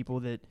about people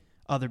that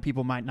other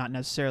people might not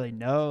necessarily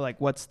know? Like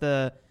what's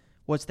the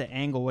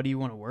angle? What do you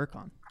want to work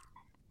on?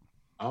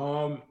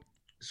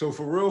 So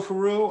for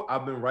real,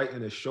 I've been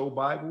writing a show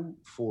Bible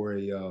for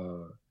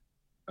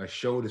a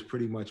show that's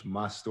pretty much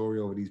my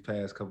story over these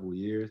past couple of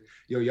years.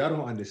 Yo, y'all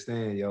don't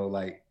understand, yo.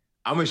 Like,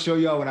 I'm gonna show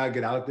y'all when I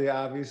get out there,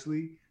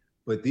 obviously,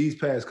 but these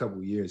past couple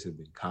of years have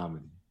been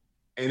comedy.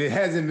 And it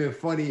hasn't been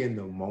funny in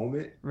the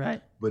moment,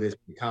 right? But it's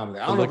been comedy.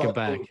 I don't know looking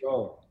back.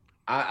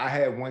 I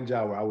had one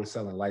job where I was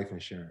selling life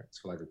insurance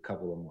for like a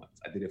couple of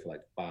months. I did it for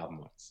like 5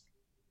 months.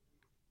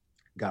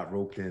 Got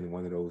roped in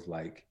one of those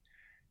like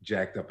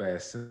jacked up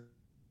ass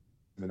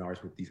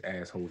seminars with these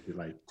assholes that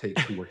like take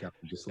pre-workout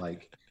and just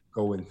like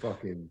go and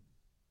fucking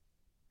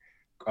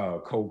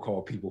cold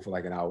call people for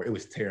like an hour. It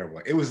was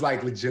terrible. It was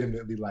like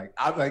legitimately like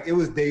it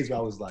was days where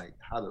I was like,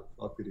 how the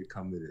fuck did it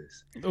come to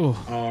this?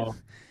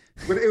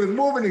 But it was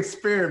more of an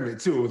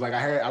experiment too. It was like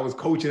I was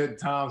coaching at the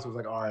time, so it was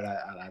like, all right,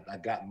 I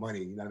got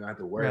money. You know, I don't have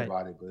to worry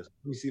about it. But let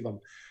me see if I'm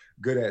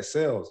good at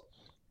sales.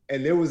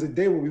 And there was a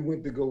day where we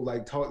went to go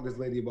like talk to this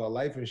lady about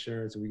life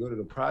insurance, and we go to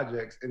the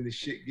projects, and the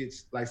shit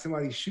gets like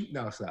somebody's shooting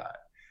outside.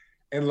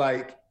 And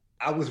like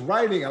I was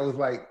writing,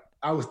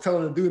 I was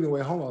telling the dude on the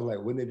way home, I was like,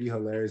 wouldn't it be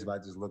hilarious if I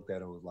just looked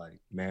at her and was like,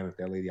 man, if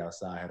that lady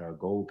outside had our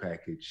gold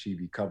package, she'd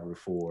be covered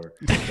for.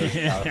 You know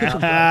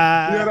what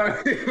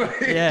I mean?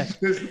 Like, yeah.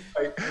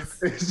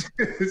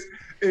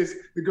 It's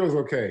the girl's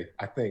okay,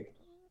 I think.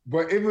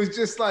 But it was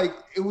just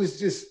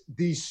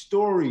these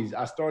stories.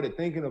 I started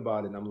thinking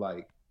about it, and I'm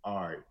like,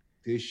 all right,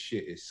 this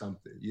shit is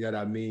something. You know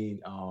what I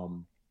mean?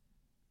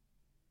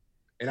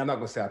 And I'm not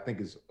gonna say I think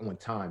it's on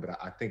time, but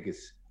I think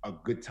it's a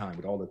good time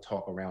with all the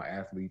talk around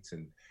athletes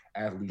and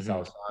athletes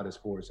outside of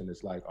sports. And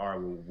it's like, all right,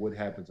 well, what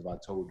happens if I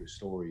told the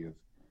story of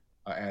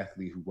an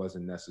athlete who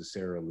wasn't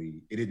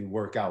necessarily, it didn't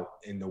work out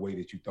in the way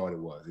that you thought it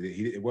was.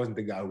 It wasn't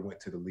the guy who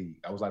went to the league.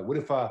 I was like, what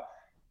if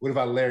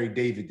I Larry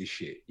David the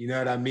shit? You know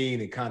what I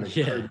mean? And kind of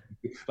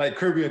like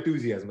Curb Your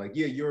Enthusiasm. Like,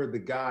 yeah, you're the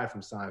guy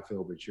from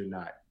Seinfeld, but you're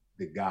not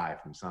the guy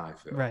from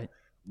Seinfeld. Right.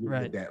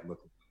 What would that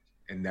look like?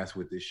 And that's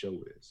what this show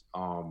is.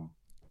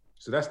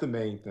 So that's the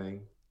main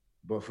thing.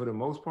 But for the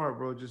most part,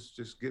 bro,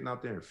 just getting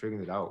out there and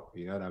figuring it out.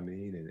 You know what I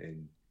mean?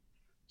 And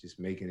just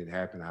making it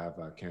happen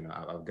however I can.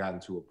 I've gotten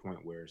to a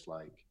point where it's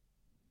like,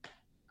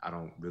 I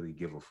don't really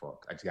give a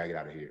fuck. I just gotta get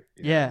out of here.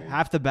 You know what I mean?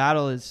 Half the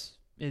battle is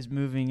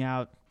moving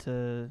out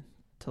to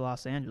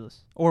Los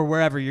Angeles or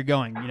wherever you're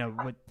going. You know,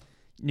 with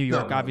New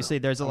York, obviously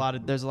there's a lot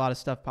of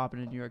stuff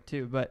popping in New York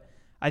too. But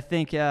I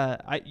think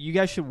you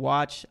guys should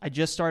watch. I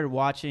just started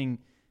watching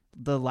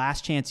The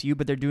Last Chance U,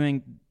 but they're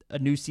doing a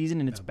new season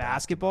and it's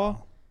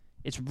basketball.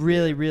 It's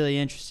really, really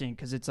interesting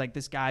because it's like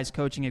this guy's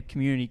coaching at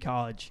community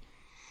college,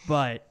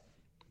 but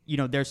you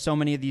know, there's so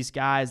many of these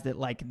guys that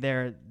like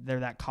they're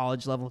that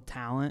college level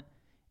talent,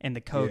 and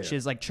the coach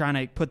is like trying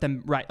to put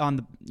them right on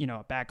the, you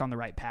know, back on the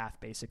right path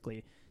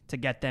basically to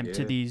get them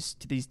to these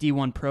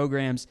D1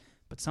 programs.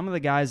 But some of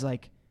the guys,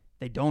 like,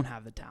 they don't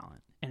have the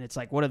talent, and it's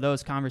like, what do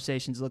those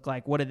conversations look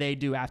like? What do they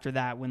do after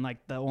that when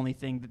like the only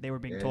thing that they were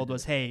being told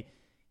was, hey,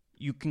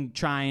 you can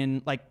try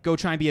and like go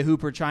try and be a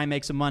hooper, try and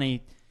make some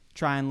money,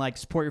 try and like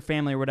support your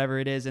family or whatever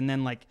it is. And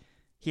then like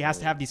he has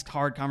to have these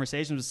hard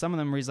conversations with some of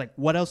them where he's like,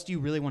 what else do you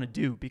really want to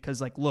do? Because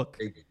like, look,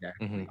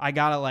 I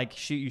gotta like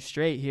shoot you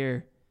straight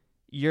here.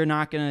 You're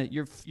not gonna.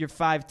 You're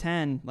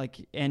 5'10",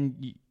 like,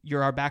 and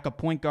you're our backup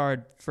point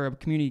guard for a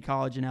community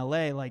college in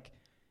LA. Like,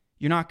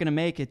 you're not gonna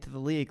make it to the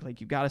league.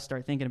 Like, you got to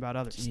start thinking about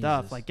other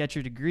stuff. Like, get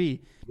your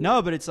degree.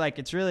 No, but it's like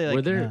it's really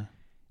like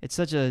it's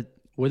such a.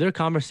 Were there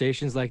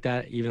conversations like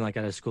that even like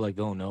at a school like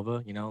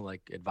Villanova? You know,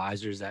 like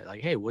advisors that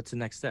like, hey, what's the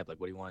next step? Like,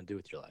 what do you want to do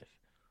with your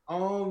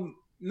life?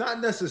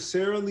 Not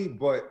necessarily,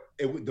 but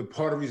the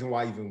part of the reason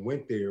why I even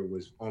went there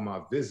was on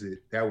my visit.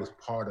 That was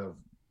part of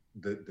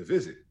the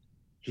visit.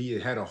 He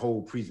had a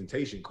whole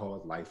presentation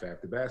called Life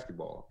After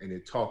Basketball, and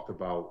it talked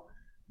about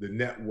the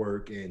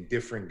network and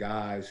different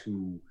guys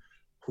who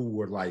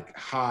were like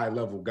high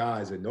level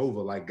guys at Nova,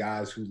 like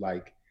guys who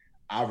like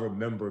I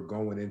remember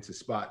going into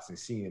spots and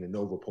seeing a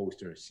Nova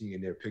poster and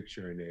seeing their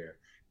picture in there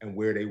and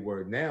where they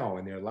were now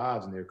in their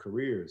lives and their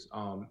careers.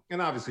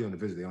 And obviously on the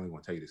visit, they only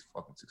want to tell you these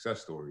fucking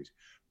success stories.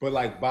 But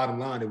like bottom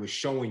line, it was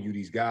showing you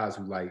these guys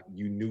who like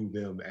you knew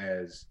them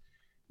as,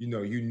 you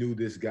know, you knew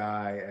this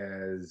guy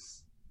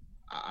as,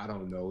 I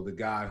don't know, the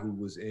guy who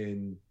was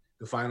in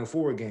the Final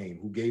Four game,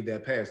 who gave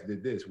that pass,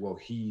 did this. Well,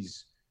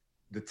 he's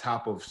the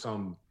top of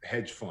some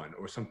hedge fund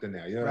or something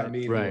now. You know what I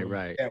mean?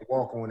 Right. That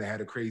walk-on that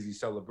had a crazy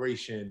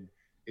celebration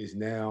is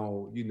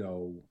now, you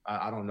know,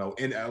 I don't know,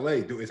 in LA.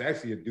 It's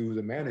actually a dude,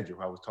 a manager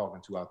who I was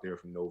talking to out there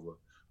from Nova,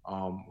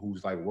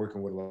 who's like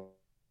working with a lot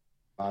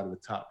of the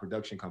top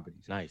production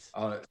companies. Nice.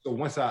 So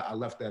once I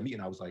left that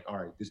meeting, I was like, all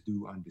right, this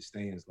dude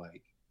understands,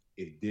 like,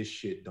 if this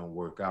shit don't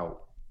work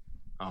out,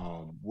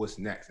 what's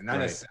next? And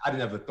I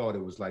never thought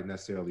it was like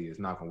necessarily it's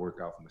not gonna work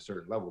out from a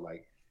certain level.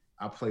 Like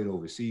I played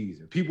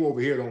overseas and people over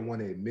here don't want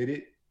to admit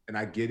it. And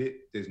I get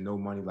it. There's no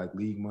money like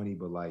league money,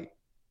 but like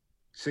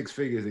 6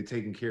 figures, they're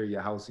taking care of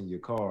your house and your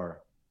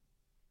car.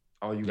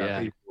 All you got to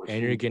pay for.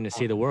 And you're getting to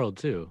see the world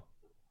too.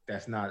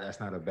 That's not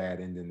a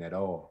bad ending at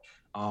all.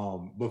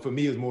 But for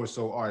me, it's more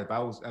so, all right, if I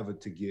was ever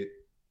to get,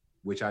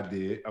 which I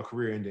did, a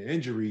career-ending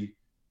injury,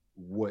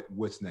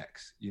 what's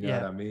next? You know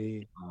what I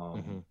mean?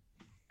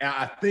 And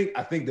I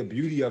think the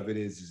beauty of it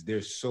is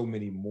there's so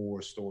many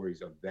more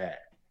stories of that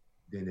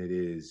than it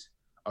is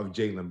of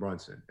Jalen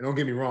Brunson. And don't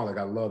get me wrong, like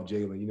I love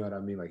Jalen, you know what I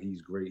mean? Like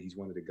he's great. He's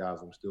one of the guys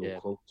I'm still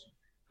close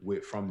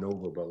with from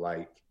Nova, but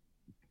like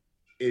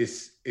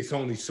it's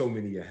only so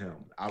many of him.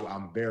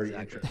 I'm very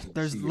interested.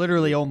 There's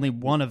literally only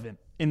one of him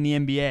in the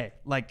NBA.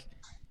 Like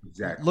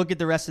look at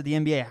the rest of the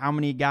NBA. How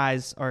many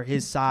guys are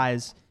his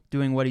size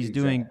doing what he's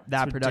doing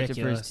that It's productive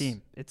ridiculous. for his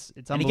team? It's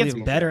And unbelievable. he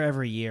gets better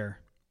every year.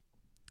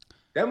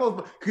 That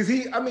motherfucker, because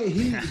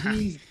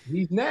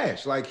he's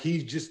Nash. Like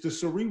he's just the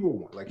cerebral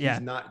one. Like he's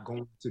not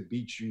going to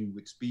beat you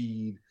with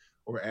speed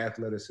or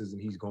athleticism.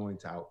 He's going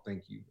to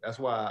outthink you. That's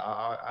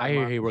why I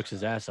hear he works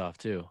his ass off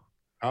too.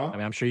 Huh? I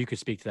mean, I'm sure you could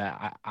speak to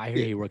that. I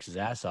hear he works his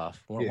ass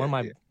off. One of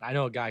my, I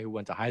know a guy who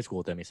went to high school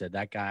with him. He said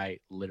that guy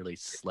literally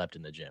slept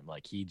in the gym.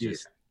 Like he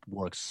just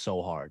works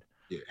so hard.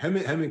 Yeah, him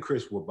and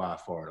Chris were by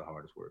far the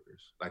hardest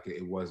workers. Like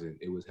it was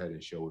head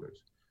and shoulders.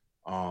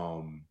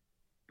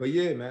 But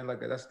yeah, man,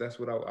 like that's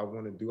what I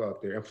want to do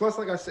out there. And plus,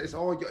 like I said, it's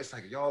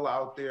like y'all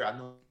out there. I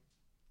know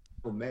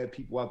mad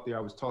people out there.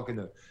 I was talking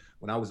to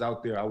when I was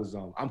out there. I was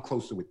I'm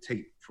closer with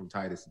Tate from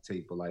Titus and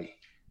Tate, but like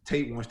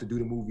Tate wants to do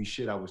the movie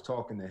shit. I was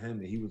talking to him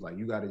and he was like,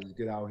 "You got to just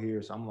get out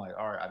here." So I'm like,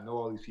 "All right, I know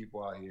all these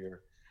people out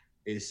here.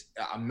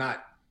 I'm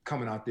not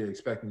coming out there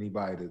expecting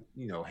anybody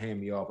to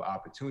hand me off an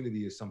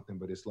opportunity or something,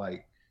 but it's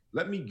like."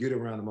 Let me get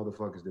around the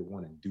motherfuckers that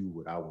want to do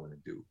what I want to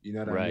do. You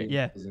know what I mean?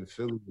 Yeah. Because in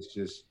Philly, it's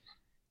just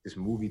this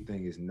movie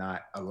thing is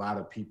not a lot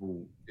of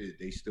people.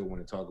 They still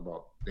want to talk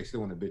about. They still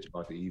want to bitch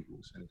about the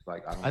Eagles, and it's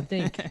like I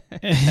think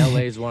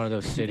LA is one of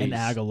those cities. And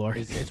Aguilar.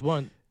 It's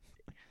one.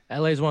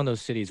 LA is one of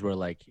those cities where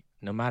like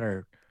no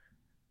matter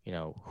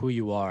who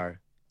you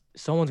are,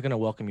 someone's gonna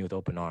welcome you with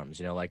open arms.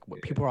 Like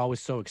people are always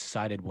so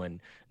excited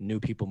when new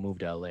people move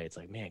to LA. It's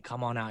like, man,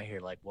 come on out here.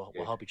 Like we'll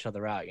help each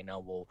other out.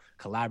 We'll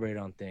collaborate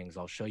on things.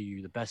 I'll show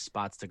you the best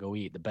spots to go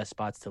eat, the best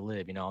spots to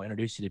live. I'll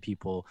introduce you to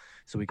people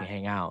so we can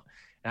hang out.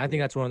 And I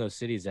think that's one of those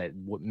cities that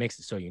what makes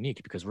it so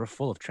unique because we're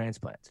full of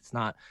transplants. It's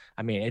not.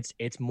 I mean,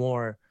 it's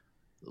more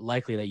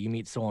likely that you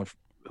meet someone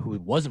who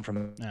wasn't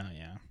from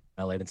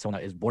LA than someone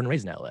that is born and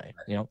raised in LA.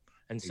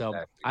 And so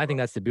I think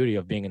that's the beauty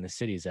of being in the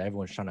cities that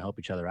everyone's trying to help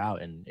each other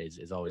out and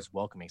is always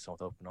welcoming someone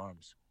with open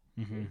arms.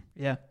 Mm-hmm.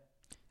 Yeah.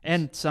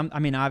 And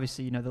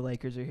obviously, the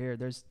Lakers are here.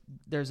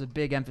 There's a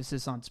big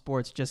emphasis on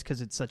sports just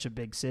because it's such a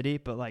big city,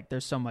 but like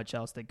there's so much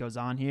else that goes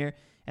on here.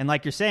 And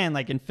like you're saying,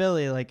 like in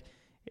Philly, like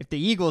if the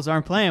Eagles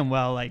aren't playing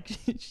well, like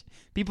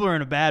people are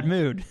in a bad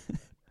mood.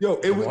 Yo,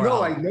 it was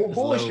no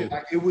bullshit.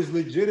 Like it was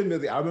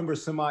legitimately. I remember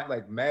somebody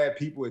like mad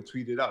people had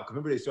tweeted out.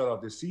 Remember they started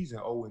off this season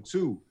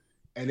 0-2.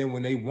 And then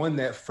when they won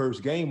that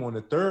first game on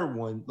the third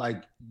one,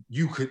 like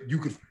you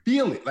could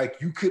feel it. Like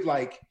you could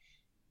like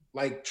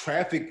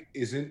traffic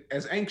isn't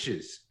as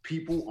anxious.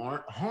 People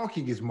aren't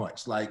honking as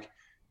much. Like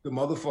the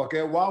motherfucker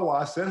at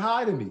Wawa said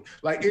hi to me.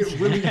 Like it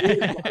really is.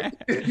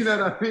 Like, you know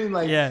what I mean?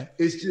 Like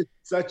it's just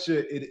such a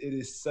it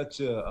is such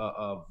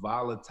a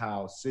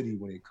volatile city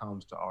when it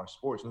comes to our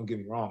sports. Don't get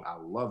me wrong, I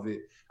love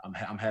it.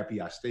 I'm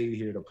happy I stayed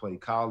here to play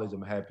college.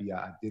 I'm happy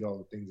I did all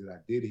the things that I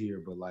did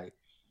here. But like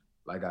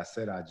I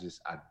said, I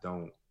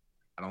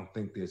don't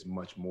think there's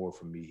much more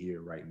for me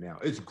here right now.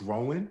 It's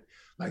growing.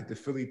 Like the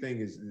Philly thing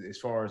is, as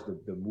far as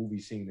the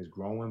movie scene is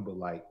growing, but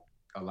like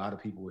a lot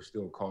of people are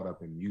still caught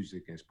up in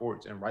music and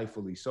sports, and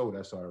rightfully so.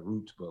 That's our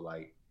roots, but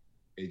like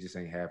it just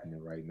ain't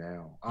happening right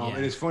now.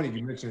 And it's funny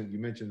you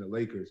mentioned the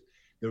Lakers.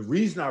 The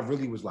reason I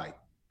really was like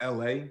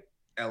LA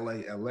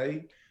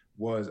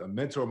was a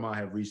mentor of mine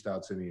had reached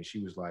out to me, and she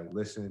was like,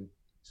 "Listen,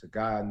 it's a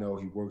guy I know.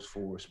 He works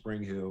for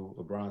Spring Hill,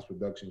 LeBron's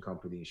production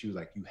company," and she was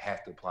like, "You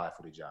have to apply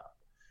for the job."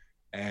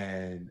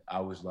 And I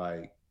was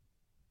like,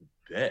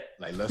 bet,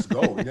 like, let's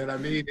go. You know what I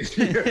mean?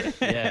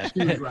 Yeah.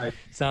 She was like,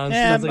 sounds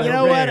like you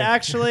know what?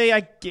 Actually,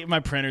 my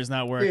printer's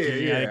not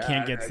working. Yeah, I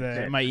can't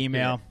get my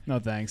email. No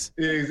thanks.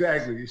 Yeah,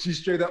 exactly. She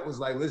straight up was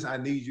like, listen, I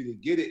need you to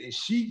get it. And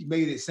she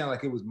made it sound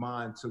like it was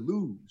mine to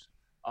lose.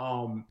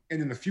 And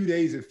in a few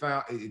days,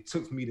 it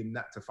took me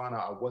to find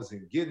out I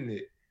wasn't getting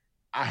it.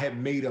 I had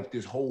made up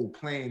this whole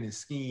plan and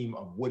scheme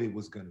of what it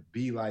was going to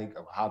be like,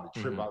 of how the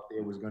trip out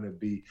there was going to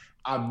be.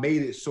 I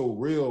made it so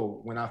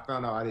real when I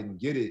found out I didn't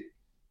get it.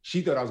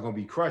 She thought I was going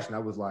to be crushed. And I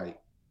was like,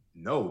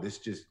 no, this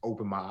just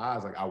opened my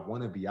eyes. Like, I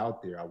want to be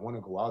out there. I want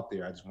to go out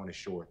there. I just want to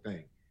show a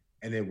thing.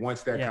 And then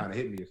once that kind of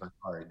hit me, it's like,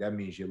 all right, that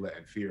means you're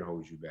letting fear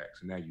hold you back.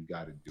 So now you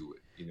got to do it.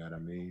 You know what I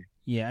mean?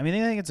 Yeah, I mean, I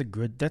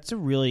think that's a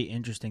really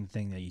interesting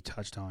thing that you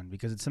touched on,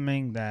 because it's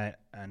something that,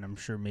 and I'm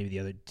sure maybe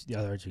the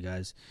other two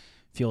guys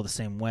feel the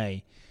same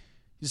way.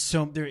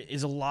 So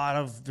there's a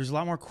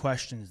lot more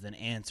questions than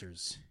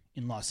answers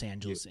in Los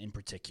Angeles in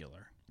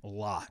particular. A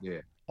lot. Yeah.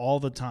 All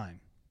the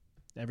time.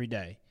 Every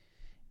day.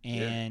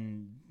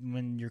 And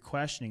when you're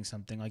questioning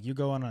something, like you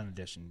go on an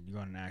audition, you go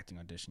on an acting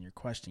audition, you're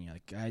questioning, you're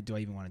like, do I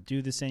even want to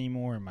do this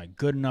anymore? Am I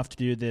good enough to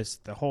do this?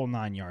 The whole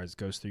 9 yards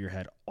goes through your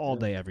head all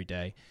day, every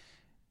day.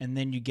 And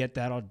then you get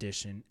that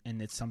audition,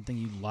 and it's something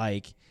you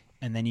like,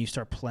 and then you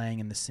start playing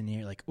in the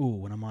scenario, like, ooh,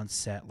 when I'm on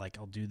set, like,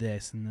 I'll do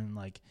this, and then,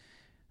 like,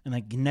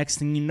 next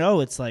thing you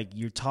know, it's like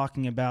you're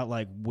talking about,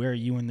 like, where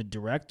you and the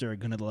director are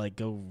going to, like,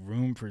 go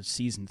room for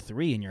season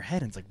 3 in your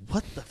head, and it's like,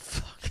 what the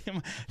fuck?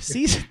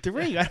 Season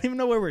 3? I don't even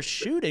know where we're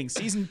shooting.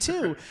 Season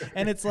 2.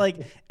 And it's like,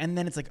 and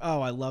then it's like,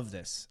 oh, I love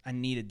this. I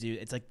need to do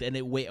it. It's like, and it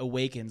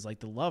awakens, like,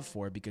 the love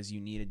for it, because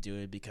you need to do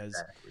it, because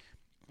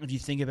if you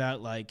think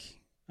about, like,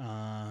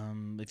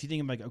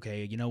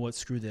 okay, you know what,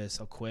 screw this,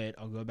 I'll quit,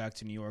 I'll go back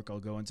to New York, I'll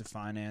go into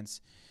finance,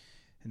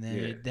 and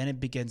then it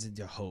begins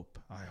into hope.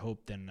 I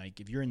hope then, like,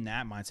 if you're in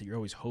that mindset, you're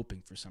always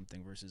hoping for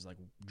something versus like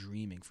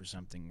dreaming for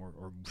something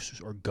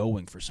or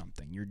going for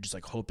something. You're just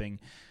like hoping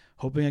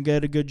I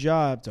get a good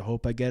job, to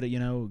hope I get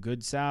a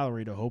good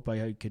salary, to hope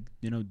I could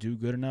do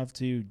good enough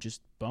to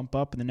just bump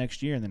up in the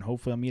next year, and then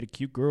hopefully I'll meet a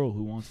cute girl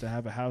who wants to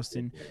have a house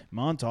in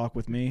Montauk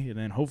with me, and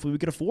then hopefully we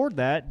could afford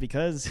that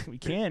because we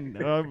can.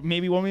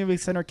 Maybe we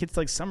send our kids to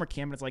like summer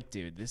camp, and it's like,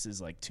 dude, this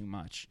is like too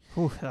much.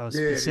 Ooh, that was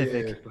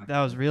specific.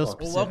 That was real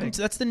specific. Well, welcome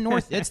to that's the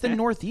north. It's the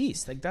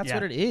Northeast. Like that's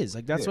what it is.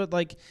 Like that's what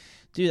like.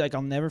 Dude, like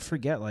I'll never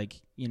forget. Like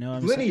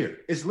it's linear.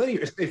 It's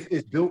linear.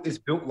 It's built. It's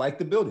built like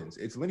the buildings.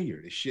 It's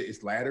linear.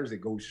 It's ladders.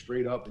 It goes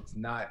straight up. It's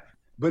not.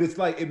 But it's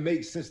like it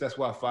makes sense. That's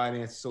why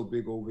finance is so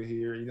big over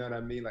here. You know what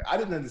I mean? Like I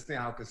didn't understand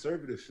how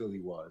conservative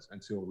Philly was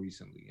until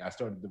recently. I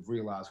started to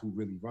realize who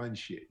really runs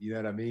shit. You know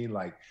what I mean?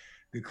 Like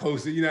the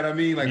closer. You know what I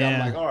mean? Like I'm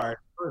like, all right.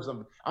 First,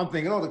 I'm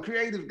thinking, oh, the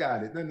creative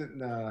got it.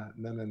 No.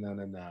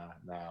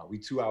 We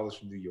 2 hours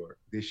from New York.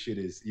 This shit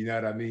is. You know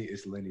what I mean?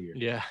 It's linear.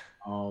 Yeah.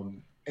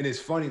 And it's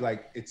funny,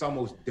 like it's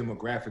almost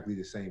demographically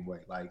the same way,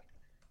 like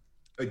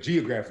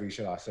geographically,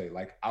 should I say?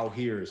 Like out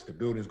here, the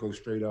buildings go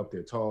straight up,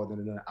 they're tall.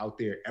 Out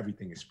there,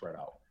 everything is spread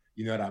out.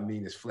 You know what I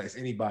mean? It's flat. It's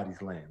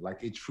anybody's land.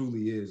 Like it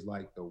truly is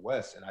like the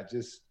West. And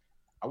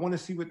I want to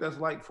see what that's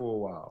like for a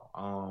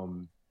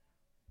while.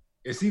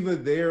 It's either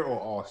there or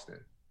Austin.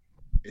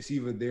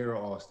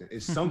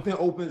 If something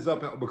opens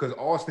up, because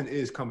Austin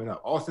is coming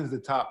up. Austin's the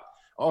top.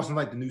 Austin's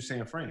like the new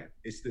San Fran.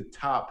 It's the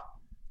top.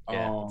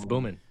 It's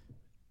booming.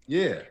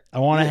 Yeah. I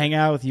want to hang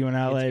out with you in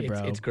LA,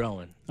 bro. It's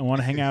growing. I want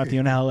to hang out with you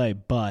in LA,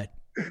 but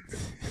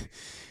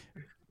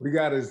we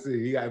got to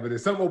see. But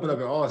if something open up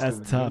in Austin,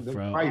 that's tough,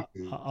 bro.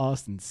 Prices,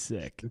 Austin's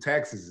sick. The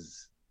taxes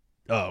is.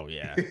 Oh,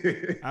 yeah.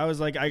 I was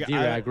like,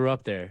 I grew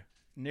up there.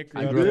 Nick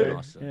grew up in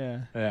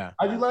Austin. Yeah.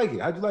 How'd you like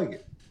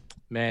it?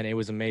 Man, it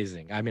was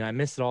amazing. I mean, I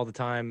miss it all the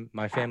time.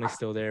 My family's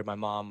still there. My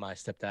mom, my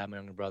stepdad, my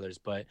younger brothers.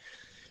 But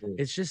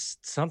it's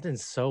just something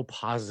so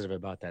positive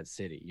about that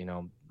city,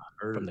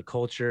 from the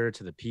culture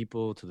to the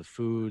people to the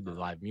food, the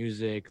live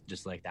music,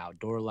 just like the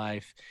outdoor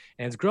life.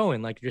 And it's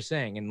growing, like you're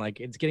saying, and like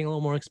it's getting a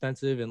little more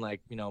expensive, and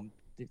like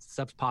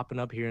stuff's popping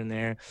up here and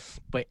there,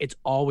 but it's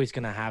always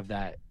gonna have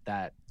that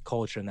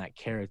culture and that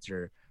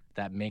character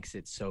that makes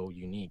it so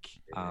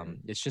unique.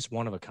 It's just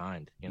one of a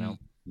kind.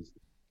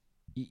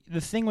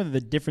 The thing with the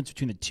difference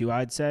between the two,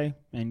 I'd say,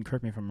 and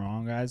correct me if I'm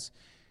wrong, guys,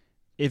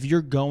 if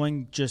you're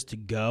going just to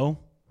go,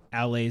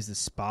 LA is the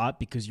spot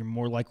because you're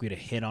more likely to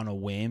hit on a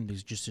whim.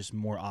 There's just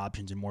more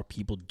options and more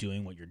people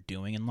doing what you're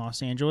doing in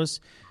Los Angeles.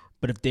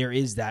 But if there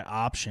is that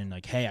option,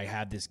 like, hey, I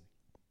have this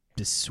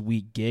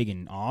sweet gig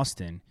in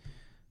Austin,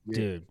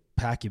 dude,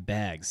 pack your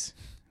bags.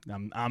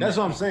 That's what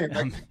I'm saying.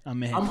 Like,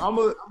 I'm in. I'm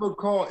gonna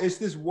call. It's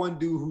this one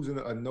dude who's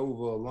a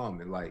Nova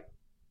alum, and like,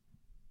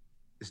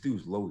 this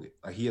dude's loaded.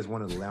 Like, he has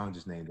one of the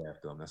lounges named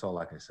after him. That's all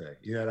I can say.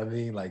 You know what I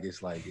mean? Like, it's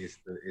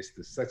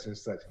the such and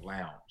such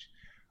lounge.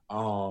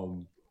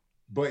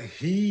 But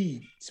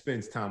he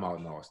spends time out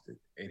in Austin,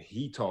 and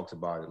he talks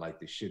about it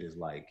like the shit is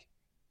like,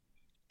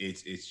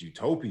 it's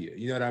utopia.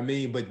 You know what I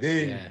mean? But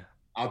then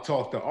I'll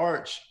talk to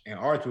Arch, and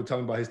Arch will tell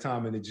me about his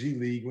time in the G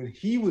League when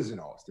he was in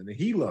Austin, and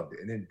he loved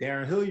it. And then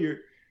Darren Hilliard,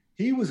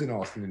 he was in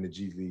Austin in the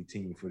G League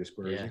team for the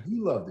Spurs, and he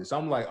loved it. So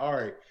I'm like, all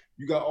right,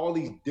 you got all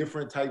these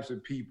different types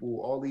of people,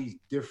 all these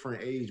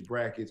different age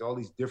brackets, all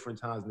these different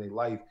times in their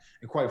life,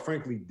 and quite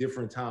frankly,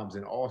 different times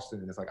in Austin.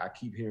 And it's like I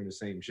keep hearing the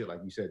same shit,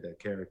 like you said, that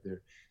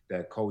character,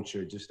 that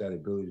culture, just that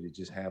ability to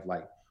just have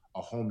like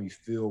a homey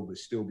feel, but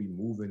still be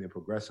moving and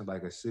progressing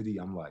like a city.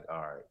 I'm like,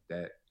 all right,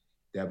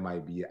 that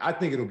might be it. I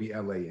think it'll be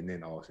LA and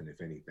then Austin,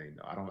 if anything.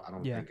 Though I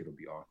don't think it'll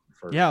be Austin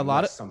first. Yeah, a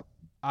lot of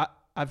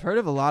I've heard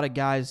of a lot of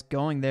guys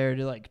going there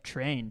to like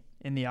train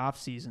in the off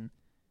season,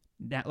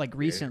 that like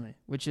recently,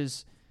 which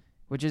is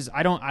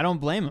I don't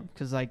blame them,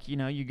 because like, you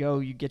know, you go,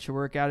 you get your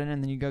workout in,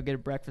 and then you go get a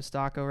breakfast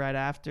taco right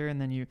after,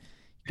 and then you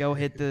go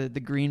hit the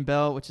green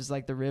belt, which is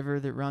like the river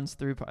that runs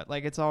through.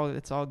 Like, it's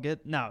all good.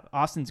 No,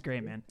 Austin's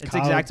great, man. It's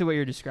exactly what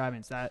you're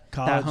describing. It's that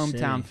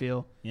hometown city.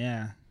 Feel.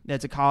 Yeah.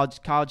 It's a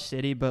college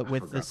city, but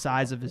with the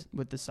size of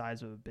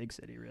a big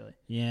city, really.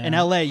 Yeah. In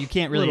LA, you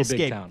can't really escape.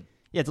 Big town.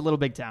 Yeah, it's a little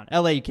big town.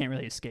 LA, you can't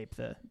really escape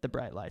the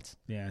bright lights.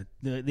 Yeah.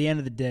 The end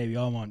of the day, we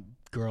all want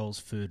girls,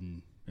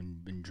 food,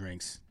 and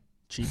drinks.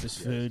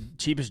 Cheapest food,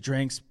 cheapest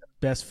drinks,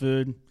 best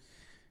food.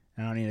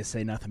 I don't need to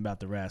say nothing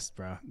about the rest,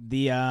 bro.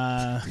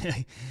 D.A.,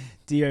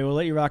 we'll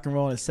let you rock and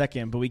roll in a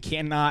second, but we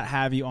cannot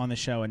have you on the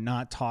show and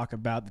not talk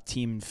about the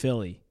team in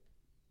Philly.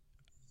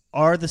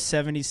 Are the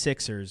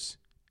 76ers,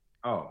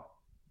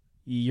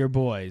 your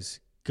boys,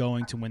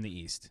 going to win the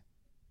East?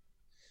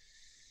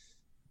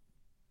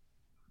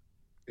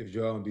 If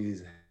Joel Embiid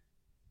is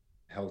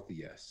healthy,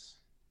 yes.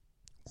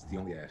 It's the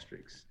only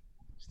asterisk.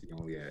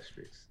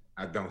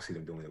 I don't see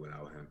them doing it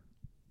without him.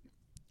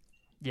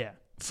 Yeah.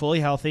 Fully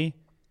healthy.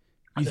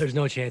 There's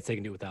no chance they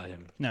can do it without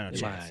him. No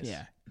chance.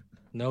 Yeah.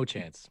 No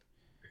chance.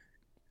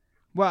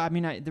 Well, I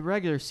mean, the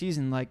regular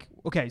season, like,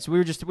 okay, so we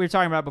were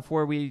talking about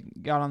before we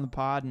got on the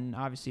pod, and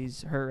obviously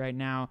he's hurt right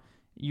now.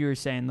 You were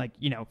saying, like,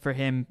 you know, for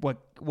him,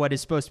 what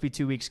is supposed to be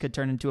 2 weeks could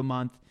turn into a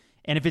month.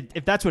 And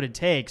if that's what it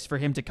takes for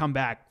him to come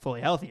back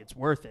fully healthy, it's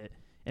worth it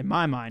in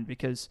my mind,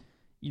 because,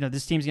 you know,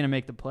 this team's going to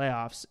make the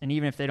playoffs. And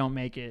even if they don't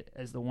make it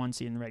as the 1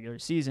 seed in the regular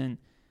season,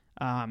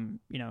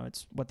 you know,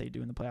 it's what they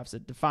do in the playoffs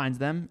that defines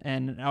them.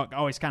 And it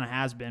always kind of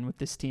has been with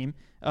this team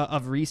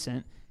of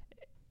recent.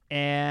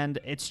 And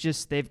it's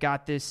just, they've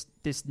got this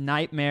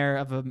nightmare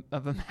of a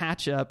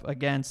matchup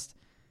against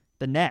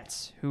the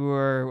Nets, who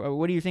are,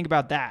 what do you think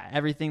about that?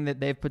 Everything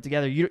that they've put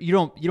together, you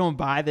don't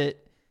buy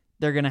that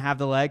they're going to have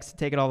the legs to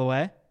take it all the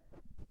way?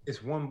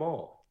 It's one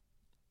ball.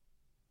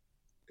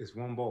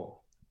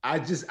 I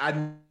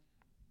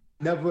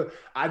never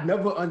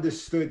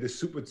understood the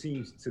super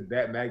teams to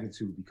that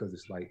magnitude, because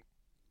it's like,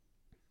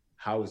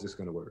 how is this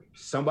going to work?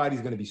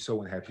 Somebody's going to be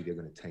so unhappy they're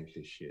going to tank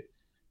this shit.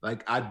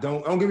 Like,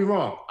 don't get me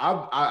wrong.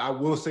 I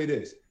will say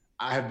this.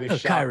 I have been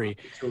shocked Kyrie.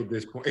 until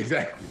this point.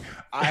 Exactly.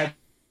 I have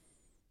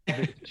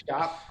been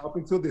shocked up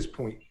until this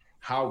point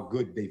how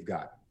good they've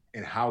gotten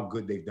and how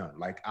good they've done.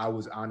 Like, I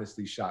was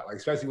honestly shocked. Like,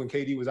 especially when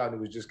KD was out and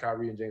it was just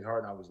Kyrie and James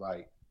Harden, I was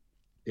like,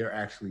 they're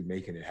actually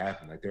making it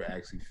happen. Like, they're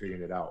actually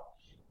figuring it out.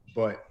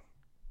 But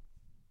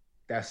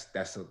that's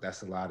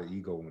a lot of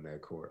ego in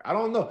that court. I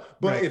don't know,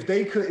 but if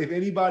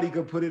anybody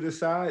could put it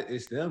aside,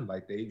 it's them.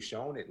 Like, they've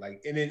shown it.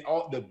 Like, and then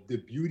all the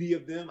beauty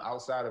of them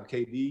outside of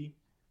KD,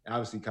 and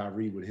obviously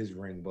Kyrie with his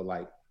ring, but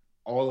like,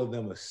 all of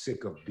them are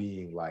sick of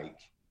being like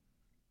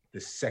the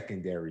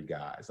secondary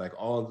guys. Like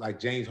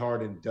James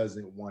Harden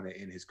doesn't want to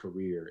end his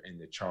career in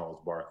the Charles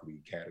Barkley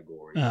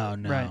category. Oh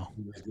no, right.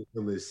 He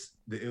was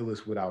the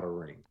illest without a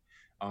ring.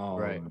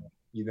 Right.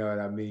 You know what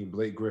I mean?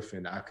 Blake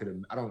Griffin,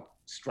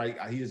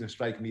 he doesn't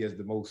strike me as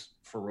the most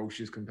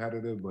ferocious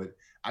competitor, but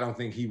I don't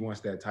think he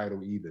wants that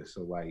title either.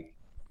 So like,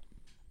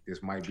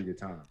 this might be the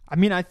time. I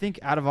mean, I think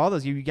out of all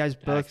those, you guys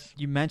both,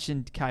 you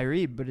mentioned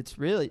Kyrie, but it's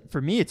really,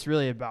 for me, it's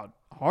really about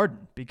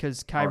Harden,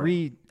 because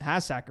Kyrie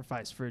has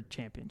sacrificed for a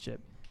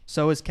championship.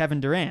 So is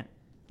Kevin Durant.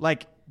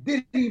 Like,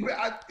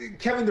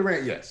 Kevin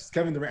Durant, yes.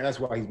 Kevin Durant,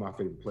 that's why he's my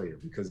favorite player,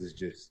 because it's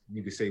just,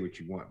 you can say what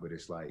you want, but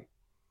it's like,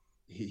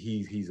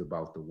 he's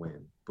about to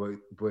win. But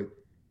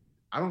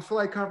I don't feel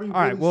like Kyrie. All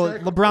right. Well,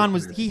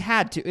 LeBron he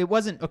had to. It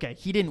wasn't okay.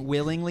 He didn't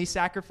willingly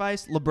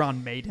sacrifice.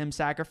 LeBron made him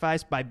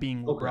sacrifice by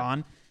being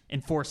LeBron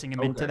and forcing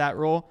him into that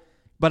role.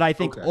 But I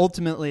think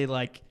ultimately,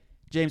 like,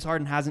 James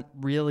Harden hasn't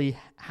really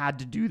had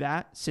to do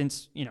that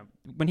since, you know,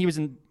 when he was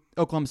in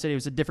Oklahoma City, it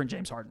was a different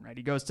James Harden, right?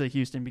 He goes to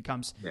Houston,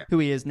 becomes Yeah. who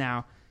he is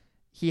now.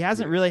 He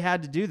hasn't really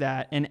had to do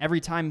that, and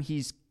every time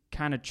he's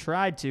kind of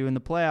tried to in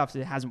the playoffs,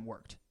 it hasn't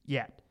worked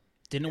yet.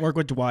 Didn't work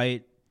with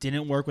Dwight.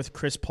 Didn't work with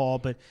Chris Paul.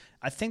 But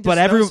I think But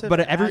there's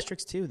every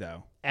asterisks too,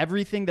 though.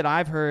 Everything that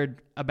I've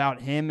heard about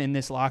him in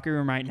this locker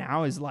room right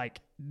now is like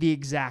the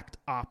exact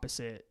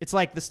opposite. It's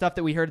like the stuff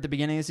that we heard at the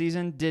beginning of the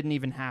season didn't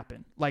even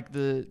happen. Like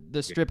the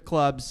strip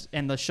clubs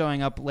and the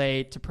showing up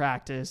late to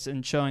practice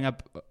and showing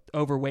up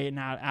overweight and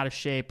out of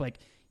shape. Like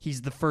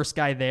he's the first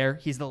guy there.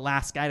 He's the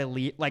last guy to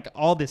leave. Like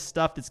all this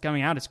stuff that's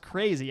coming out is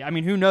crazy. I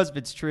mean, who knows if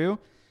it's true,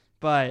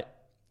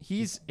 but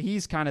he's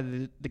kind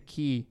of the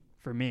key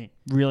for me.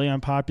 Really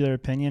unpopular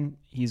opinion,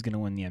 he's going to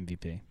win the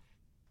MVP.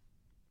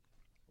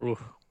 Oof.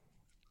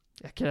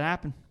 That could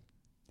happen.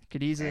 It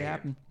could easily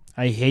happen.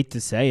 I hate to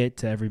say it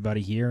to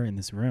everybody here in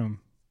this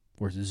room,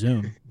 or the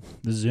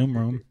Zoom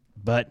room,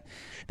 but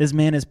this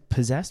man is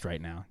possessed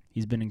right now.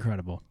 He's been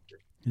incredible.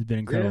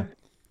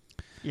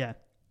 Yeah.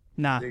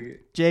 Nah.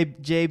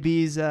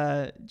 JB's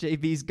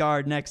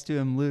guard next to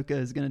him, Luka,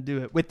 is going to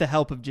do it with the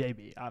help of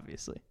JB,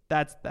 obviously.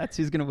 That's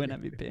who's going to win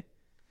MVP.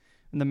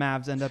 And the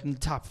Mavs end up in the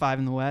top 5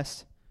 in the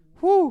West.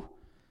 Woo!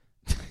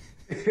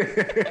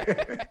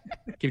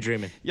 Keep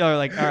dreaming. Y'all are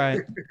like, all right.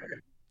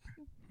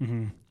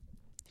 Mm-hmm.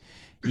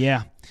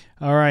 Yeah.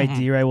 All right,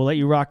 D-Ray, we'll let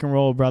you rock and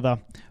roll, brother.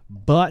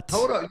 But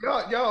hold up,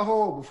 y'all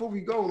hold before we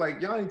go. Like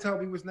y'all didn't tell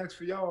me what's next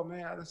for y'all,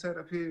 man. I just sat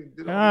up here.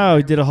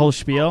 Did a whole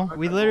spiel.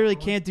 We literally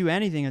can't do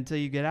anything until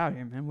you get out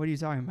here, man. What are you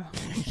talking about?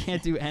 We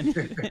can't do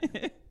anything.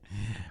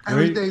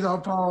 Everything's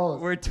on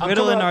pause. We're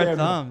twiddling our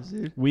thumbs,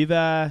 dude.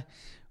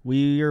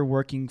 We are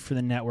working for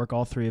the network,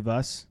 all three of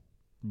us.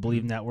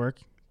 Believe Network.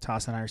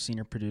 Toss and I are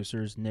senior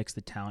producers. Nick's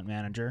the talent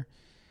manager.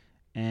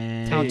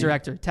 And Talent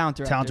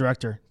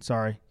director.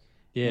 Sorry.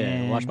 Yeah,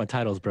 and watch my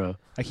titles, bro.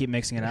 I keep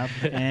mixing it up.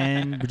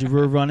 And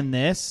we're running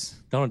this.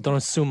 Don't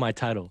assume my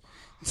title.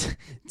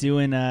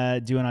 doing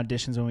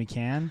auditions when we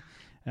can,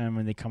 and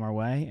when they come our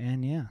way,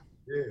 and yeah.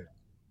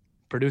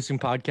 Producing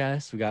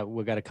podcasts.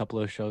 We got a couple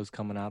of shows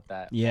coming out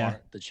that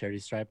aren't the Charity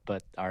Stripe,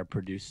 but are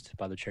produced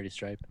by the Charity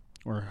Stripe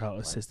or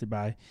assisted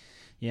by.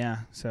 Yeah,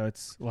 so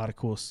it's a lot of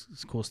cool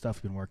stuff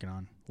we've been working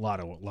on. A lot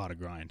of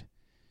grind.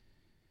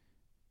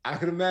 I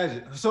can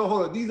imagine. So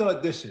hold on, these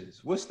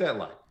auditions. What's that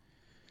like?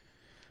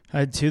 I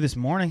had 2 this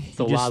morning. It's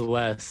the Wild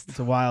West. It's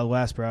the Wild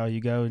West, bro.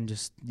 You go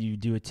and you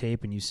do a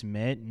tape and you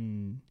submit,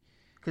 and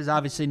because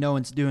obviously no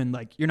one's doing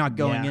you're not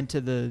going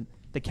into the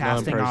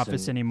casting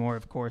office anymore,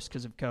 of course,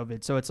 because of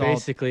COVID. So it's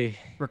basically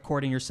all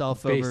recording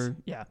yourself over.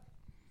 Yeah,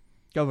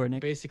 go over it,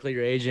 Nick. Basically,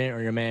 your agent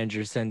or your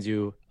manager sends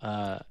you,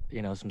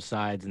 some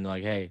sides, and they're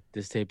like, "Hey,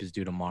 this tape is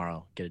due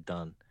tomorrow. Get it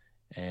done."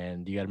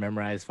 And you got to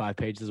memorize 5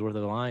 pages worth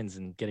of the lines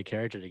and get a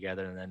character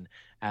together, and then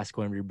ask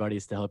one of your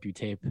buddies to help you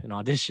tape an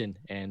audition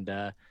and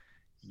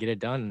get it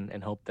done,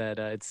 and hope that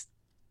it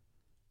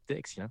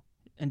sticks.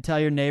 And tell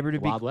your neighbor to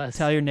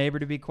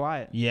be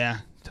quiet. Yeah,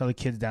 tell the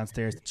kids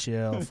downstairs to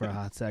chill for a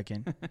hot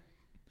second.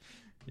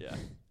 Yeah.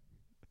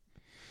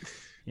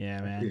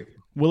 Yeah, man.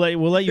 We'll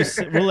let you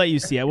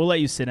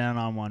sit down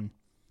on one.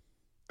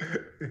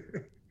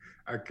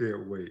 I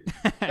can't wait.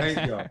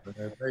 Thank y'all,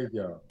 man. Thank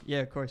y'all. Yeah,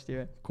 of course,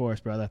 D-Ray. Of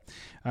course, brother.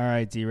 All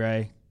right,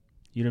 D-Ray.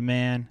 You the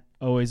man.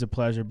 Always a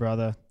pleasure,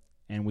 brother.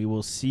 And we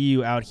will see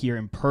you out here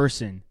in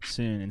person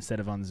soon instead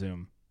of on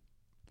Zoom.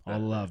 All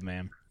love,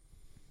 man.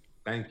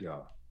 Thank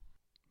y'all.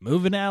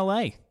 Moving to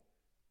L.A.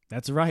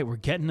 That's right. We're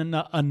getting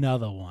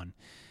another one.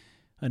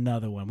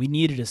 We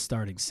needed a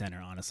starting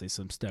center, honestly,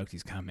 so I'm stoked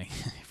he's coming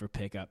for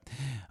pickup.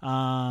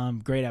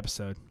 Great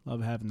episode.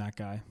 Love having that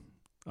guy.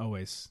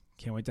 Always.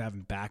 Can't wait to have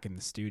him back in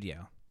the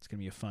studio. It's going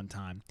to be a fun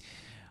time.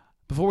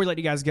 Before we let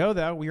you guys go,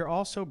 though, we are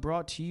also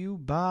brought to you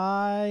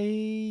by,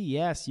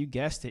 yes, you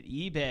guessed it,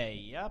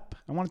 eBay. Yep.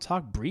 I want to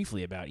talk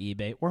briefly about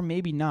eBay, or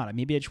maybe not.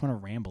 Maybe I just want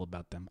to ramble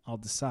about them. I'll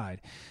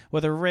decide.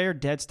 Whether rare,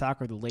 dead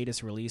stock, or the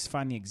latest release,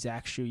 find the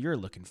exact shoe you're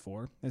looking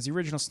for. As the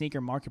original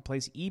sneaker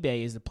marketplace,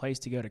 eBay is the place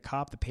to go to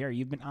cop the pair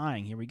you've been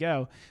eyeing. Here we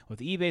go.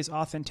 With eBay's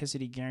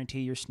authenticity guarantee,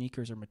 your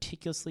sneakers are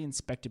meticulously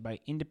inspected by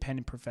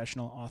independent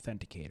professional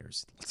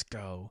authenticators. Let's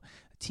go.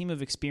 Team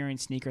of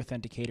experienced sneaker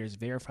authenticators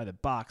verify the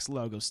box,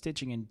 logo,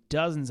 stitching, and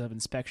dozens of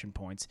inspection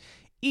points.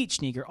 Each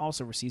sneaker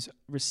also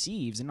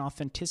receives an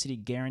authenticity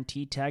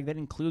guarantee tag that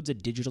includes a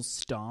digital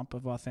stamp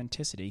of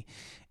authenticity,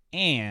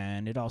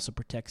 and it also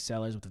protects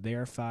sellers with a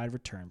verified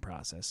return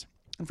process.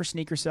 And for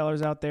sneaker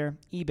sellers out there,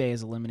 eBay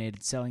has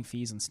eliminated selling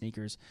fees on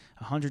sneakers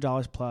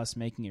 $100 plus,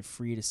 making it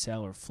free to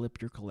sell or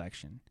flip your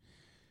collection.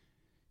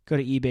 Go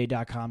to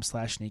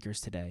ebay.com/sneakers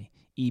today.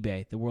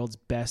 eBay, the world's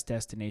best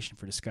destination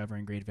for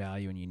discovering great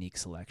value and unique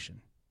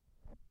selection.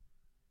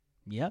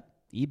 Yep,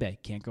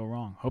 eBay, can't go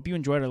wrong. Hope you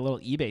enjoyed our little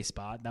eBay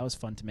spot. That was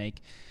fun to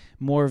make.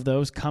 More of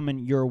those coming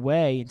your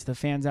way. And to the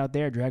fans out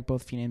there, drag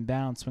both feet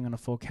inbound, swing on a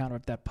full counter,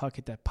 up that puck,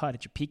 hit that putt,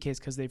 hit your PKs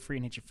because they're free,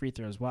 and hit your free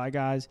throws. Why,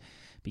 guys?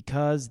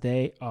 Because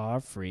they are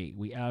free.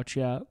 We out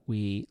ya.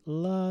 We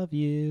love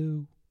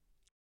you.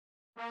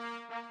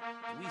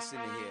 We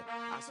sitting here,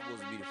 I'm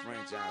supposed to be the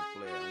franchise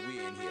player, and we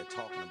in here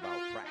talking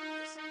about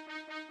practice.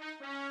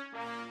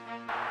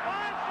 5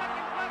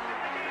 seconds left in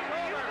the game. Do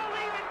you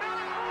believe in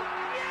miracles?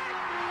 Yes!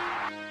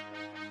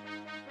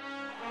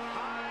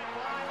 High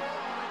fly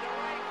ball into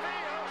right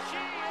field.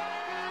 She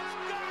is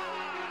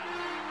gone!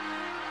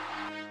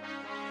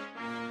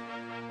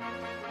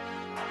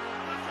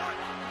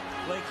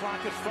 Play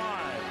clock at 5.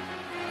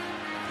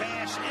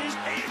 Pass is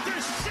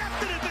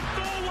intercepted at the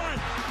goal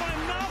line by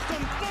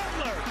Malcolm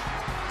Butler.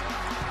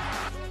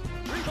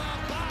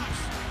 Rebound box.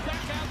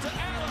 Back out to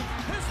Allen.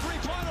 His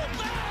three-pointer.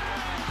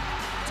 Bang!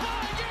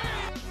 Tie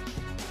game.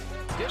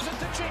 Gives it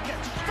to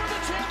Jenkins for the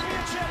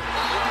championship.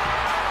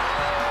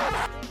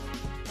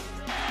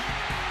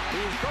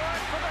 He's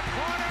going for the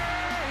corner.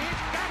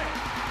 He's got it.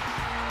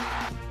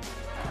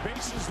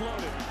 Bases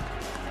loaded.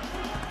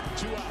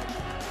 2 out.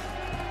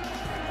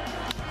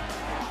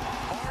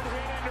 Hard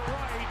hit into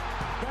right.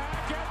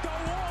 Back at the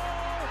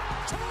wall.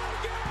 Tie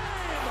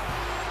game.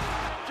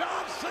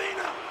 John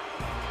Cena.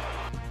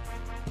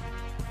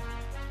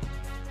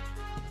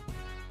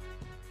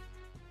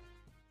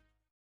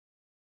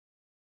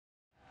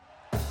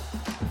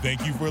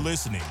 Thank you for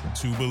listening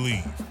to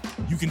Believe.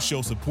 You can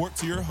show support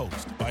to your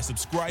host by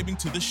subscribing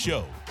to the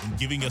show and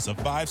giving us a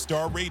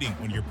 5-star rating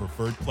on your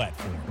preferred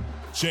platform.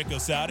 Check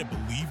us out at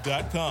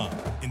Believe.com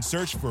and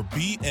search for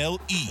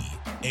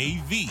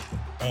BLEAV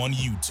on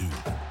YouTube.